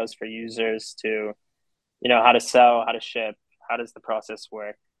tutorial videos for users to, how to sell, how to ship, how does the process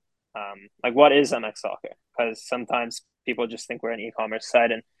work? Like, what is MX Soccer? Because sometimes people just think we're an e-commerce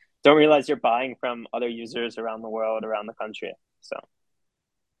site and don't realize you're buying from other users around the world, around the country. So,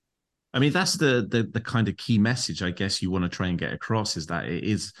 I mean, that's the kind of key message I guess you want to try and get across, is that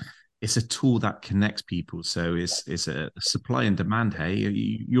it's a tool that connects people. So it's a supply and demand. Hey,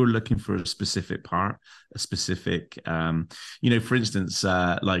 you're looking for a specific part, a specific, for instance,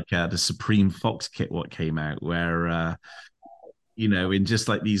 the Supreme Fox kit, what came out, where in just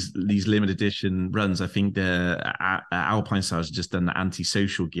like these limited edition runs, I think the Alpine Stars has just done the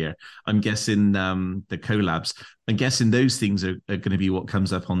anti-social gear. I'm guessing the collabs. I'm guessing those things are going to be what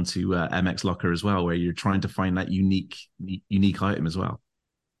comes up onto MX Locker as well, where you're trying to find that unique item as well.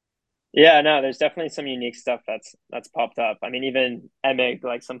 Yeah, no, there's definitely some unique stuff that's popped up. I mean, even Emig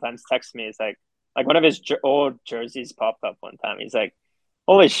like sometimes texts me. It's like one of his old jerseys popped up one time. He's like,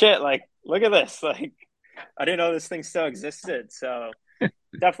 "Holy shit! Like, look at this! Like, I didn't know this thing still existed." So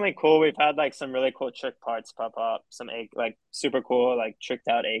definitely cool. We've had like some really cool trick parts pop up. Some like super cool like tricked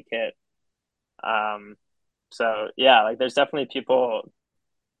out A kit. So yeah, like there's definitely people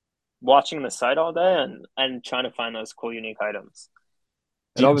watching the site all day and trying to find those cool unique items.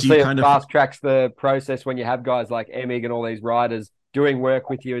 And obviously, it fast tracks the process when you have guys like Emig and all these riders doing work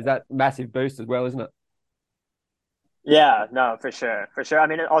with you. Is that massive boost as well, isn't it? Yeah, no, for sure. For sure. I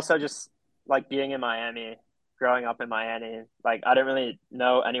mean, it also just like being in Miami, growing up in Miami, like I didn't really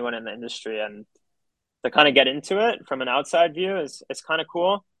know anyone in the industry, and to kind of get into it from an outside view is it's kind of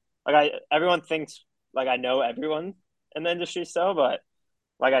cool. Like everyone thinks like I know everyone in the industry still, but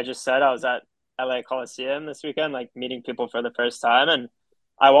like I just said, I was at LA Coliseum this weekend, like meeting people for the first time, and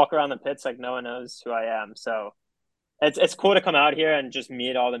I walk around the pits like no one knows who I am. So it's cool to come out here and just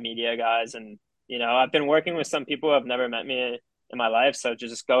meet all the media guys. And I've been working with some people who have never met me in my life, so to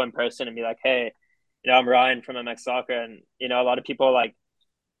just go in person and be like, hey, I'm Ryan from MX Soccer, and a lot of people like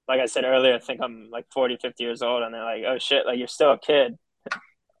I said earlier think I'm like 40, 50 years old, and they're like, oh shit, like you're still a kid.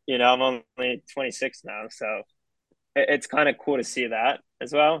 I'm only 26 now, so it's kind of cool to see that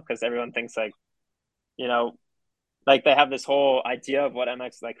as well, because everyone thinks like you know like they have this whole idea of what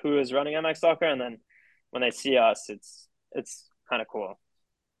MX, like who is running MX Soccer, and then when they see us, it's kind of cool.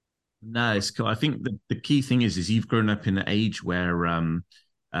 No, it's cool. I think the key thing is you've grown up in an age where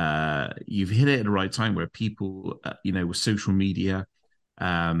you've hit it at the right time, where people with social media,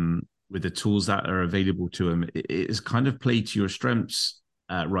 with the tools that are available to them, it's kind of played to your strengths,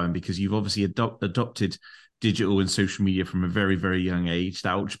 Ryan, because you've obviously adopted digital and social media from a very, very young age,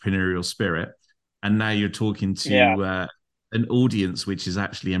 that entrepreneurial spirit. And now you're talking to an audience which is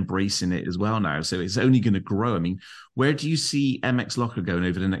actually embracing it as well now. So it's only going to grow. I mean, where do you see MX Locker going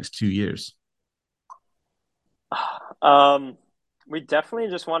over the next 2 years? we definitely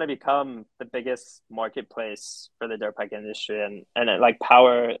just want to become the biggest marketplace for the dirt bike industry and like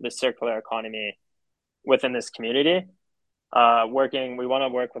power the circular economy within this community. We want to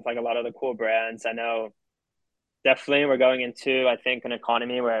work with like a lot of the cool brands. I know definitely we're going into, I think, an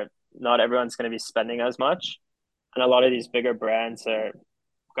economy where not everyone's going to be spending as much. And a lot of these bigger brands are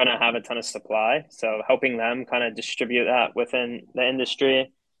going to have a ton of supply. So helping them kind of distribute that within the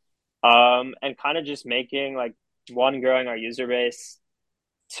industry, and kind of just making like one, growing our user base,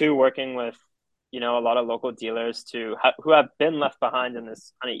 two, working with, a lot of local dealers who have been left behind in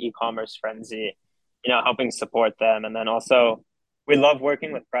this kind of e-commerce frenzy, helping support them. And then also we love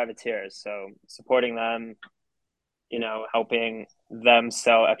working with privateers. So supporting them, helping them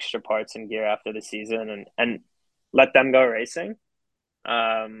sell extra parts and gear after the season and let them go racing.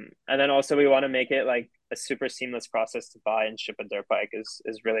 And then also we want to make it like a super seamless process to buy and ship a dirt bike is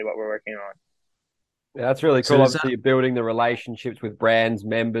really what we're working on. Yeah, that's really cool. Obviously, you're building the relationships with brands,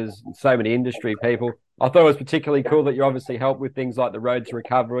 members, and so many industry people. I thought it was particularly cool that you obviously help with things like the Road to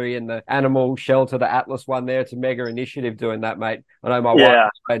Recovery and the animal shelter, the Atlas one there. It's a mega initiative doing that, mate. I know my wife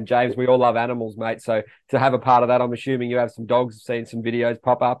and James, we all love animals, mate. So to have a part of that, I'm assuming you have some dogs, I've seen some videos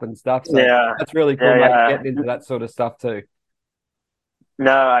pop up and stuff. So that's really cool, mate, getting into that sort of stuff too.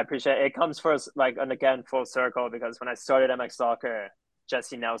 No, I appreciate it. It comes for us, like, and again, full circle, because when I started MX Locker,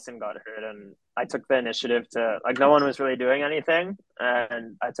 Jesse Nelson got hurt and I took the initiative to, like, no one was really doing anything.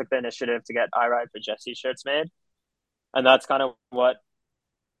 And I took the initiative to get I Ride for Jesse shirts made. And that's kind of what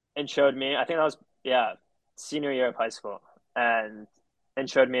introed me. I think that was, senior year of high school. And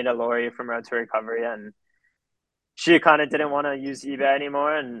introed me to Lori from Road to Recovery. And she kind of didn't want to use eBay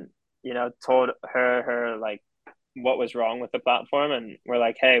anymore and, told her like, what was wrong with the platform. And we're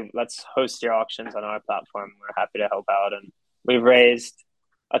like, hey, let's host your auctions on our platform. We're happy to help out. And we've raised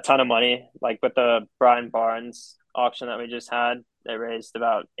a ton of money. Like with the Brian Barnes auction that we just had, they raised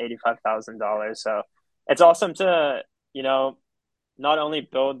about $85,000. So it's awesome to, not only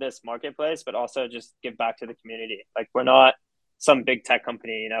build this marketplace, but also just give back to the community. Like we're not some big tech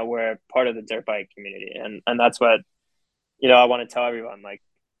company, we're part of the dirt bike community. And that's what, I want to tell everyone, like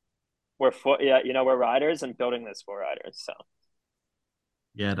we're riders and building this for riders. So.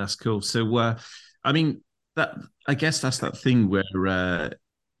 Yeah, that's cool. So, I mean, I guess that's that thing where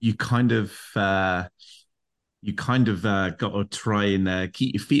you kind of got to try and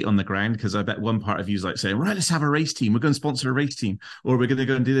keep your feet on the ground, because I bet one part of you is like saying, right, let's have a race team. We're going to sponsor a race team, or we're going to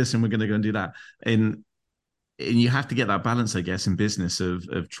go and do this and we're going to go and do that. And you have to get that balance, I guess, in business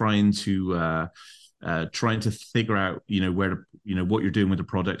of trying to figure out, where, what you're doing with the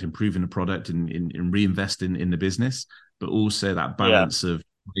product, improving the product and reinvesting in the business, but also that balance of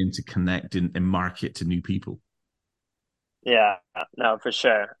trying to connect and market to new people. Yeah, no, for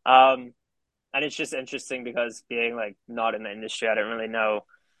sure. And it's just interesting because being like not in the industry, I don't really know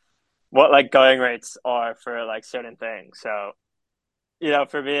what like going rates are for like certain things. So,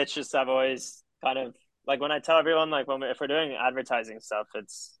 for me, it's just, I've always kind of like, when I tell everyone, like if we're doing advertising stuff,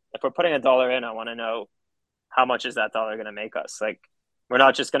 it's, if we're putting $1 in, I want to know how much is that dollar going to make us? Like, we're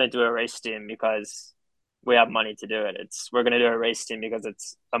not just going to do a race team because we have money to do it. We're going to do a race team because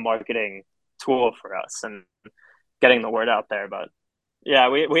it's a marketing tool for us and getting the word out there. But yeah,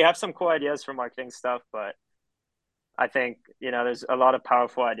 we have some cool ideas for marketing stuff, but I think, there's a lot of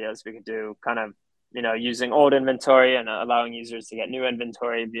powerful ideas we could do, kind of, using old inventory and allowing users to get new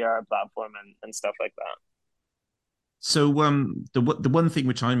inventory via our platform and stuff like that. So the one thing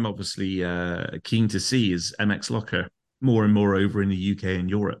which I'm obviously keen to see is MX Locker more and more over in the UK and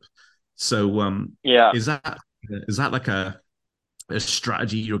Europe. So is that like a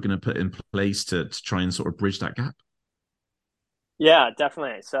strategy you're going to put in place to try and sort of bridge that gap? Yeah,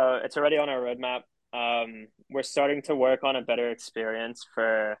 definitely. So it's already on our roadmap. We're starting to work on a better experience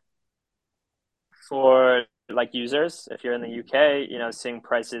for like users. If you're in the UK, seeing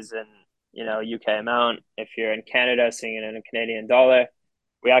prices in, UK amount. If you're in Canada, seeing it in a Canadian dollar.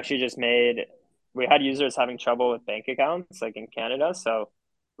 We actually we had users having trouble with bank accounts, like in Canada. So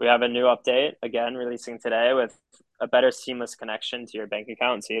we have a new update, again, releasing today, with a better seamless connection to your bank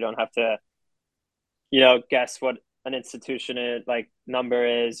account. So you don't have to, guess what an institution like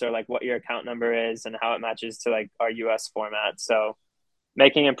number is, or like what your account number is and how it matches to like our US format. So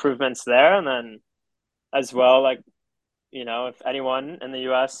making improvements there. And then as well, like, if anyone in the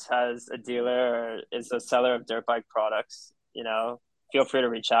US has a dealer or is a seller of dirt bike products, feel free to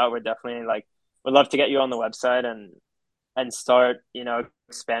reach out. We're definitely like, we'd love to get you on the website and start,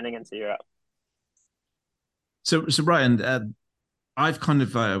 expanding into Europe. So Ryan, I've kind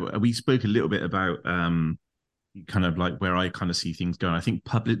of we spoke a little bit about kind of like where I kind of see things going. I think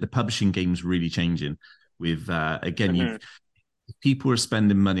the publishing game's really changing with again, people are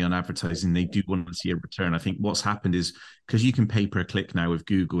spending money on advertising, they do want to see a return. I think what's happened is because you can pay per click now with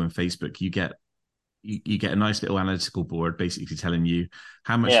Google and Facebook, you get a nice little analytical board basically telling you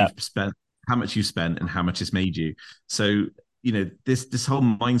how much you've spent, and how much it's made you. So this whole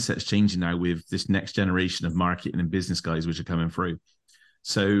mindset's changing now with this next generation of marketing and business guys which are coming through.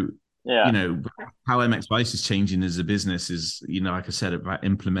 So how MX Vice is changing as a business is, like I said, about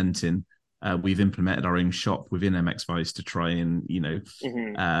implementing. We've implemented our own shop within MX Vice to try and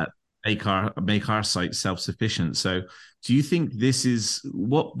make our site self-sufficient. So do you think this is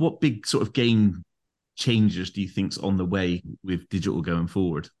what big sort of game changes do you think's on the way with digital going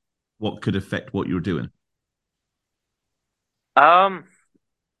forward? What could affect what you're doing? I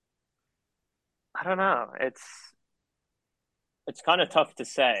don't know. It's kind of tough to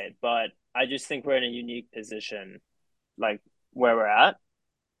say, but I just think we're in a unique position, like where we're at.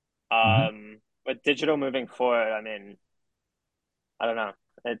 But digital moving forward, I mean, I don't know.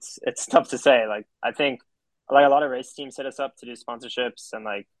 It's tough to say. Like, I think like a lot of race teams hit us up to do sponsorships, and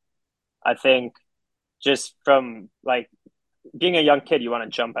like I think just from like being a young kid, you want to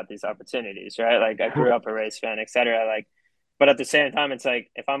jump at these opportunities, right? Like I grew up a race fan, etc. Like, but at the same time, it's like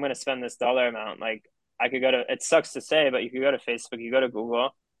if I'm going to spend this dollar amount, like I could go to. It sucks to say, but you could go to Facebook, you go to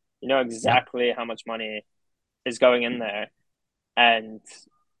Google, you know exactly how much money is going in there, and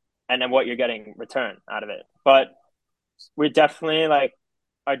then what you're getting return out of it. But we definitely like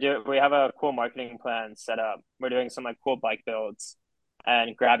we have a cool marketing plan set up. We're doing some like cool bike builds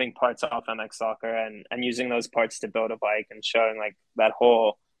and grabbing parts off MX Soccer and using those parts to build a bike and showing like that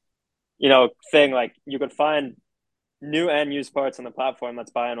whole, thing. Like you could find new and used parts on the platform.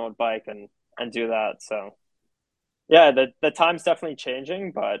 Let's buy an old bike and do that. So yeah, the time's definitely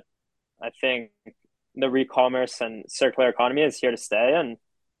changing, but I think the re-commerce and circular economy is here to stay. And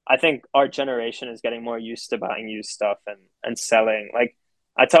I think our generation is getting more used to buying used stuff and selling. Like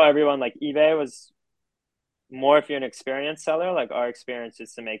I tell everyone, like eBay was more if you're an experienced seller. Like our experience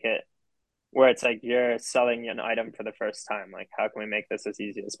is to make it where it's like you're selling an item for the first time. Like how can we make this as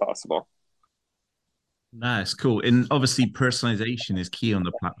easy as possible? Nice, cool. And obviously personalization is key on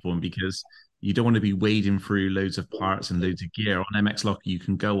the platform because you don't want to be wading through loads of parts and loads of gear. On MX Locker, you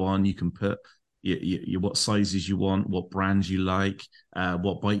can go on, you can put what sizes you want, what brands you like,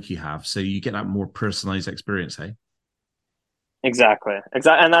 what bike you have. So you get that more personalized experience, hey? Exactly.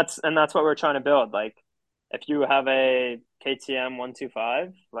 And that's what we're trying to build. Like if you have a KTM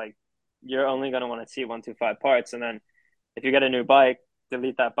 125, like you're only going to want to see 125 parts. And then if you get a new bike,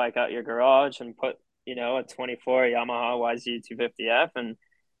 delete that bike out your garage and put, a 24 Yamaha YZ 250F and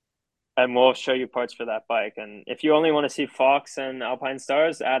we'll show you parts for that bike. And if you only want to see Fox and Alpine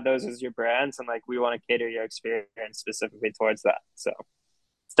Stars, add those as your brands. And like, we want to cater your experience specifically towards that. So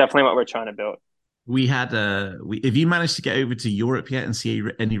it's definitely what we're trying to build. We had have you managed to get over to Europe yet and see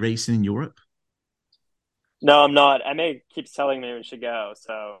any racing in Europe? No, I'm not. Emma keeps telling me we should go.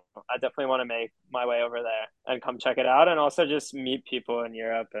 So I definitely want to make my way over there and come check it out. And also just meet people in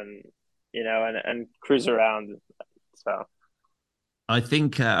Europe and, and cruise around. So I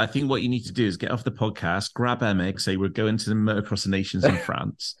think what you need to do is get off the podcast, grab MX, say we're going to the Motocross of Nations in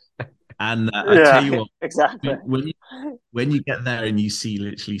France. And I tell you what, exactly. When you get there and you see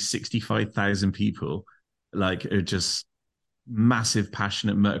literally 65,000 people, like are just massive,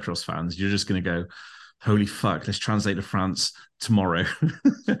 passionate motocross fans, you're just going to go, holy fuck, let's translate to France tomorrow.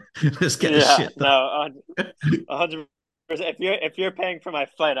 Let's get this shit done. No, 100%. If you're paying for my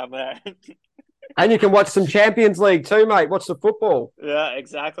flight, I'm there. And you can watch some Champions League too, mate. Watch the football. Yeah,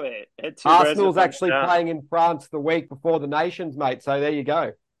 exactly. Arsenal's actually playing in France the week before the Nations, mate. So there you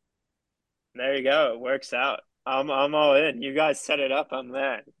go. There you go. It works out. I'm all in. You guys set it up. I'm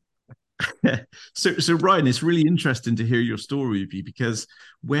there. So Ryan, it's really interesting to hear your story with you because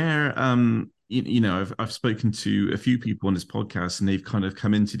where I've spoken to a few people on this podcast and they've kind of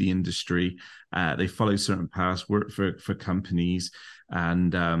come into the industry. They follow certain paths, work for companies,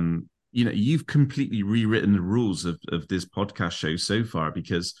 and you've completely rewritten the rules of this podcast show so far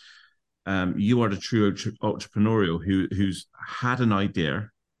because you are the true entrepreneurial who's had an idea,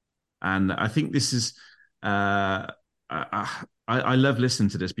 and I think this is. I love listening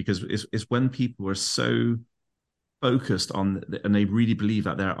to this because it's when people are so focused on and they really believe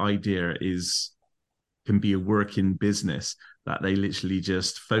that their idea can be a working business that they literally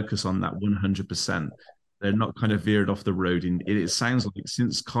just focus on that 100%. They're not kind of veered off the road. And it sounds like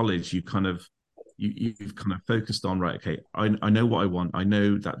since college you've kind of focused on, right, okay, I know what I want. I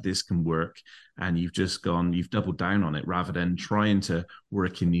know that this can work. And you've doubled down on it rather than trying to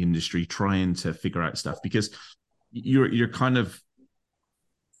work in the industry, trying to figure out stuff because you're not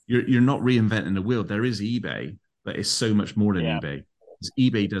reinventing the wheel. There is eBay, but it's so much more than Yeah. eBay. Because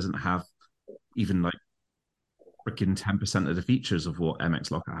eBay doesn't have even like freaking 10% of the features of what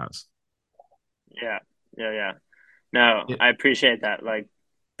MX Locker has. Yeah. Yeah. No, It, I appreciate that. Like,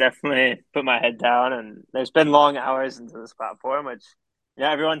 definitely put my head down. And there's been long hours into this platform, which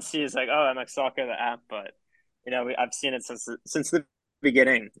everyone sees like, oh, MX Soccer the app, but I've seen it since the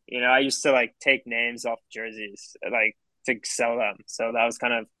beginning. I used to like take names off jerseys, like to sell them. So that was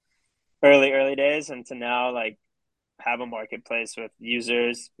kind of early days, and to now like have a marketplace with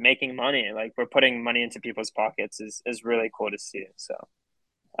users making money. Like we're putting money into people's pockets is really cool to see. So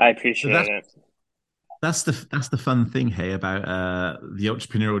I appreciate it. That's the fun thing, hey, about the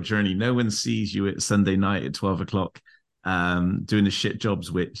entrepreneurial journey. No one sees you at Sunday night at 12 o'clock doing the shit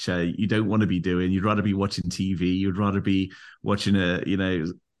jobs which you don't want to be doing. You'd rather be watching TV. You'd rather be watching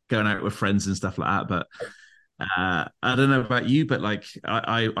going out with friends and stuff like that. But I don't know about you, but like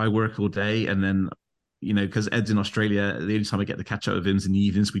I work all day, and then because Ed's in Australia, the only time I get to catch up with him is in the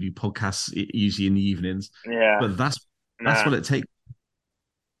evenings. We do podcasts usually in the evenings. Yeah, but that's nah. what it takes.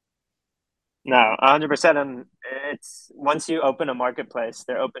 No, 100%. And it's once you open a marketplace,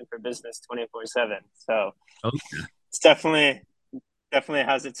 they're open for business 24/7. So Oh, yeah. it's definitely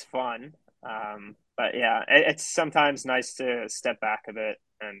has its fun. But yeah, it's sometimes nice to step back a bit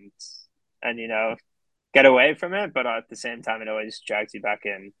and get away from it, but at the same time, it always drags you back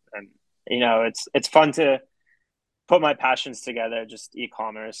in. And it's fun to put my passions together, just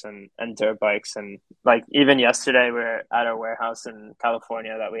e-commerce and dirt bikes. And like even yesterday, we're at our warehouse in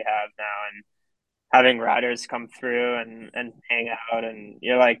California that we have now, and having riders come through and hang out, and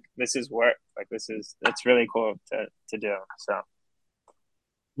you're like, this is work. Like it's really cool to do. So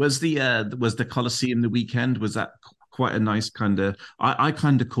was the Coliseum the weekend? Was that quite a nice kind of? I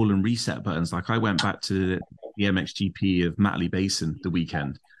kind of call them reset buttons. Like I went back to the MXGP of Matley Basin the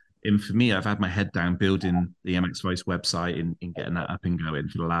weekend. And for me, I've had my head down building the MX Vice website and getting that up and going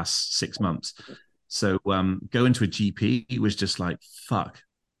for the last 6 months. So going to a GP was just like, fuck,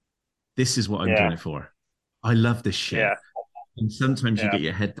 this is what I'm doing it for. I love this shit. Yeah. And sometimes you get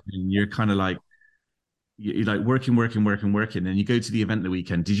your head down and you're kind of like, you're like working, and you go to the event the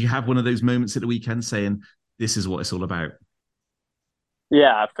weekend. Did you have one of those moments at the weekend saying, this is what it's all about?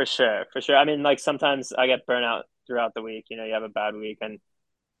 Yeah, for sure. I mean, like sometimes I get burnout throughout the week. You have a bad week, and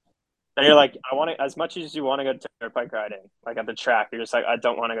you're like, I want to, as much as you want to go dirt bike riding, like at the track, you're just like, I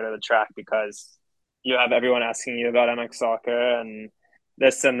don't want to go to the track because you have everyone asking you about MX Soccer and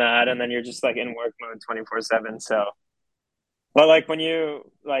this and that, and then you're just like in work mode 24/7. So, but like when you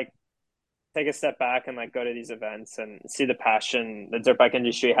like take a step back and like go to these events and see the passion the dirt bike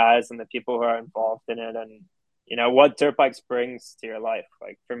industry has and the people who are involved in it, and what dirt bikes brings to your life.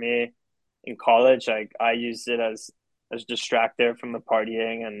 Like for me in college, like I used it as a distractor from the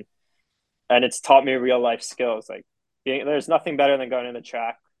partying, and it's taught me real life skills. Like there's nothing better than going to the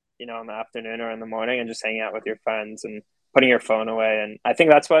track, in the afternoon or in the morning and just hanging out with your friends and putting your phone away. And I think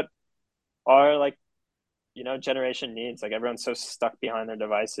that's what our like, generation needs. Like everyone's so stuck behind their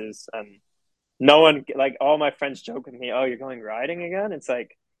devices, and no one, like all my friends joke with me, oh, you're going riding again? It's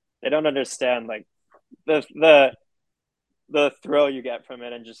like, they don't understand like the thrill you get from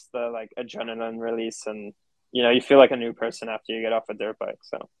it, and just the like adrenaline release. And, you feel like a new person after you get off a dirt bike.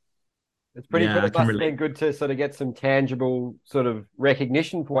 So it's pretty cool. It must have been good to sort of get some tangible sort of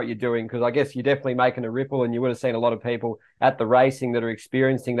recognition for what you're doing, because I guess you're definitely making a ripple, and you would have seen a lot of people at the racing that are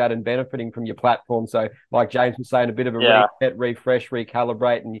experiencing that and benefiting from your platform. So like James was saying, a bit of a reset, refresh,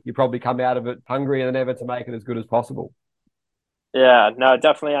 recalibrate, and you probably come out of it hungrier than ever to make it as good as possible. Yeah, no,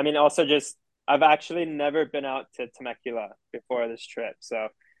 definitely. I mean, also just, I've actually never been out to Temecula before this trip. So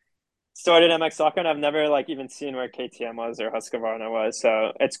started MX Soccer, and I've never like even seen where KTM was or Husqvarna was.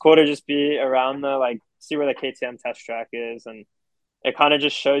 So it's cool to just be around see where the KTM test track is. And it kind of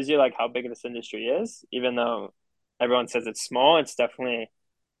just shows you like how big this industry is. Even though everyone says it's small, it's definitely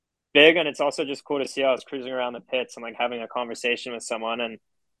big. And it's also just cool to see. I was cruising around the pits and like having a conversation with someone, and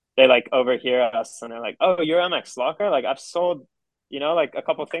they like overhear us and they're like, oh, you're MX Locker? Like I've sold, like a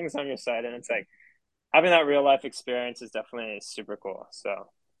couple things on your site. And it's like having that real life experience is definitely super cool. So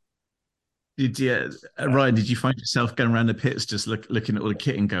Ryan, did you find yourself going around the pits just looking at all the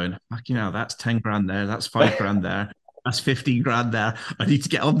kit and going, fuck, that's 10 grand there, that's 5 grand there, that's 15 grand there, I need to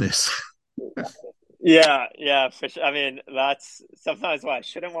get on this? Yeah, for sure. I mean, that's sometimes why I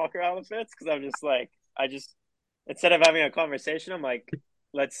shouldn't walk around the pits, because I'm just like, instead of having a conversation, I'm like,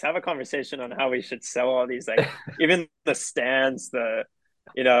 let's have a conversation on how we should sell all these, like even the stands, the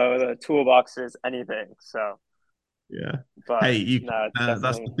toolboxes, anything. So yeah, but hey, no,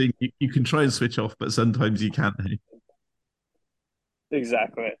 that's the thing. You can try and switch off, but sometimes you can't. Hey?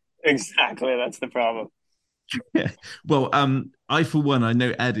 Exactly. That's the problem. Yeah. Well, I for one, I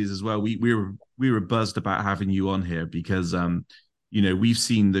know Ed is as well. We were buzzed about having you on here because we've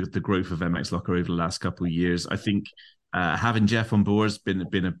seen the growth of MX Locker over the last couple of years. I think having Jeff on board has been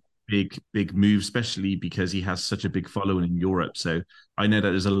a big move, especially because he has such a big following in Europe. So I know that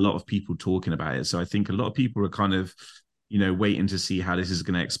there's a lot of people talking about it. So I think a lot of people are kind of waiting to see how this is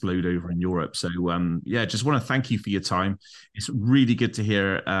going to explode over in Europe. So, yeah, just want to thank you for your time. It's really good to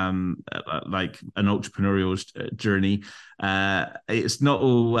hear, like an entrepreneurial journey. It's not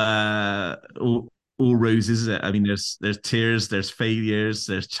all roses, is it? I mean, there's tears, there's failures,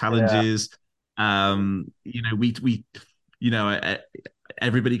 there's Yeah. challenges. We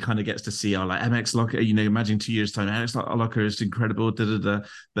everybody kind of gets to see our like MX Locker, imagine 2 years time, MX Locker is incredible,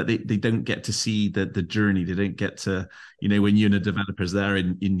 but they don't get to see the journey. They don't get to, when you and the developers there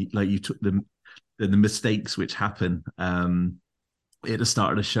in like you took the mistakes which happen at the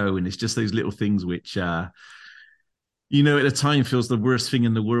start of the show. And it's just those little things which, at the time feels the worst thing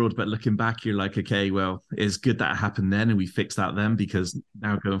in the world. But looking back, you're like, okay, well, it's good that happened then and we fixed that then, because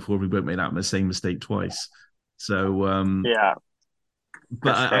now going forward, we won't make that same mistake twice. So, Yeah, for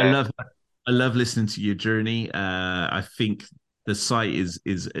but sure. I love listening to your journey. I think the site is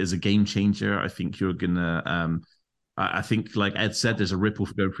a game changer. I think you're gonna. I think, like Ed said, there's a ripple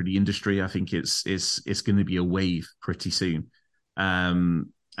going through the industry. I think it's going to be a wave pretty soon. And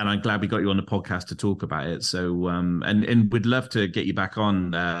I'm glad we got you on the podcast to talk about it. So, and we'd love to get you back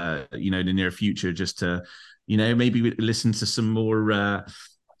on, in the near future, just to, maybe listen to some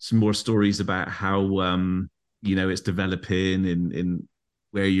more stories about how, it's developing in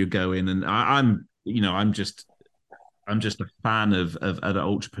where you're going. And I'm just a fan of other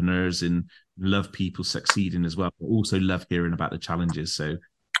entrepreneurs and love people succeeding as well, but also love hearing about the challenges. So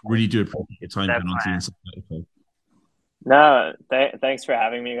really do appreciate your time coming on to the Definitely. Inside Moto Show. No, thanks for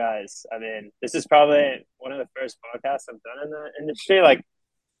having me, guys. I mean, this is probably one of the first podcasts I've done in the industry. Like,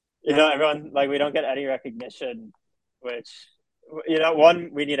 everyone, like, we don't get any recognition, which,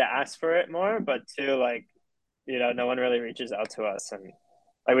 one, we need to ask for it more, but two, like, no one really reaches out to us. And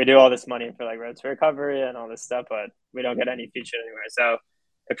like, we do all this money for like Road to Recovery and all this stuff, but we don't get any featured anywhere. So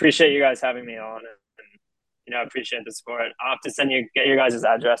appreciate you guys having me on, and appreciate the support. I'll have to get your guys'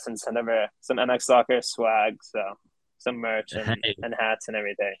 address and send over some MX Locker swag, so some merch Hey, and hats and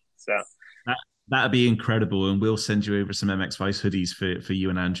everything. So that that'd be incredible, and we'll send you over some MX Vice hoodies for you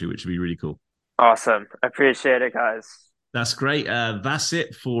and Andrew, which would be really cool. awesome. Appreciate it, guys. That's great. That's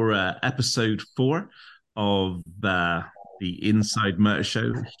it for episode 4 of the Inside Motor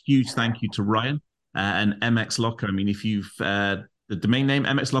Show. Huge thank you to Ryan and MX Locker. I mean, if you've the domain name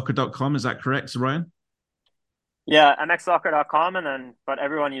mxlocker.com, is that correct, Ryan? Yeah, mxlocker.com, but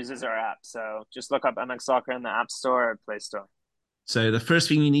everyone uses our app. So just look up MX Locker in the App Store or Play Store. So the first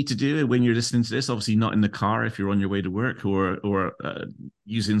thing you need to do when you're listening to this, obviously not in the car if you're on your way to work, or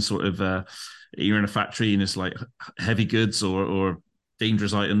using sort of you're in a factory and it's like heavy goods or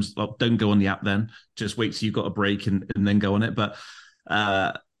dangerous items. Well, don't go on the app then. Just wait till you've got a break and then go on it. But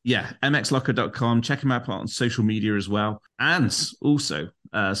yeah, mxlocker.com. Check him out on social media as well. And also,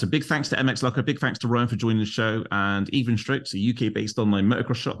 so big thanks to MX Locker, big thanks to Ryan for joining the show, and Even Strokes, a UK-based online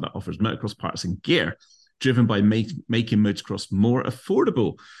motocross shop that offers motocross parts and gear driven by making motocross more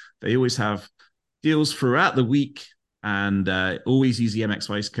affordable. They always have deals throughout the week, and always use the MX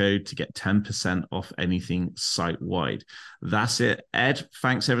Vice code to get 10% off anything site-wide. That's it. Ed,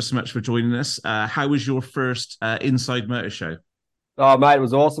 thanks ever so much for joining us. How was your first Inside Motor Show? Oh, mate, it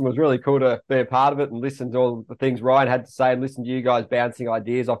was awesome. It was really cool to be a part of it and listen to all the things Ryan had to say and listen to you guys bouncing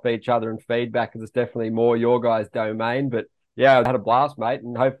ideas off each other and feedback, because it's definitely more your guys' domain. But yeah, I had a blast, mate,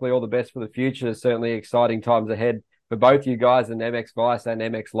 and hopefully all the best for the future. There's certainly exciting times ahead for both you guys and MX Vice and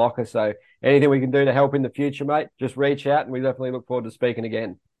MX Locker. So anything we can do to help in the future, mate, just reach out, and we definitely look forward to speaking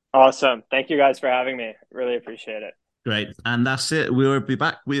again. Awesome. Thank you guys for having me. Really appreciate it. Great. And that's it. We'll be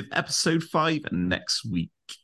back with episode 5 next week.